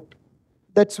to vote.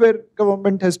 That's where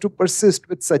government has to persist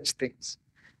with such things.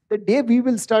 The day we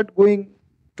will start going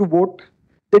to vote,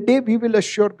 the day we will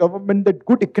assure government that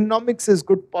good economics is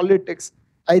good politics,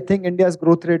 I think India's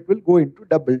growth rate will go into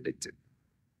double digit.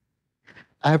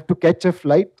 I have to catch a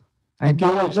flight. Thank you.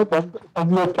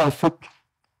 Traffic.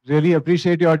 Really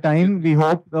appreciate your time. We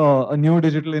hope a new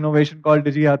digital innovation called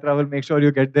DigiYatra will make sure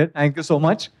you get there. Thank you so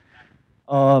much.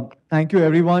 Thank you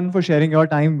everyone for sharing your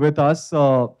time with us.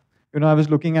 I was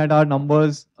looking at our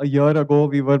numbers. A year ago,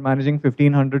 we were managing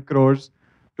 1,500 crores.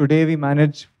 Today, we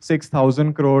manage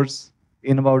 6,000 crores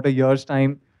in about a year's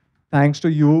time. Thanks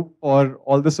to you for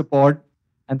all the support,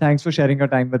 and thanks for sharing your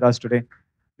time with us today.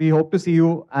 We hope to see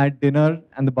you at dinner,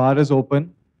 and the bar is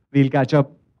open. We'll catch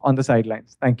up on the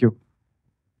sidelines. Thank you.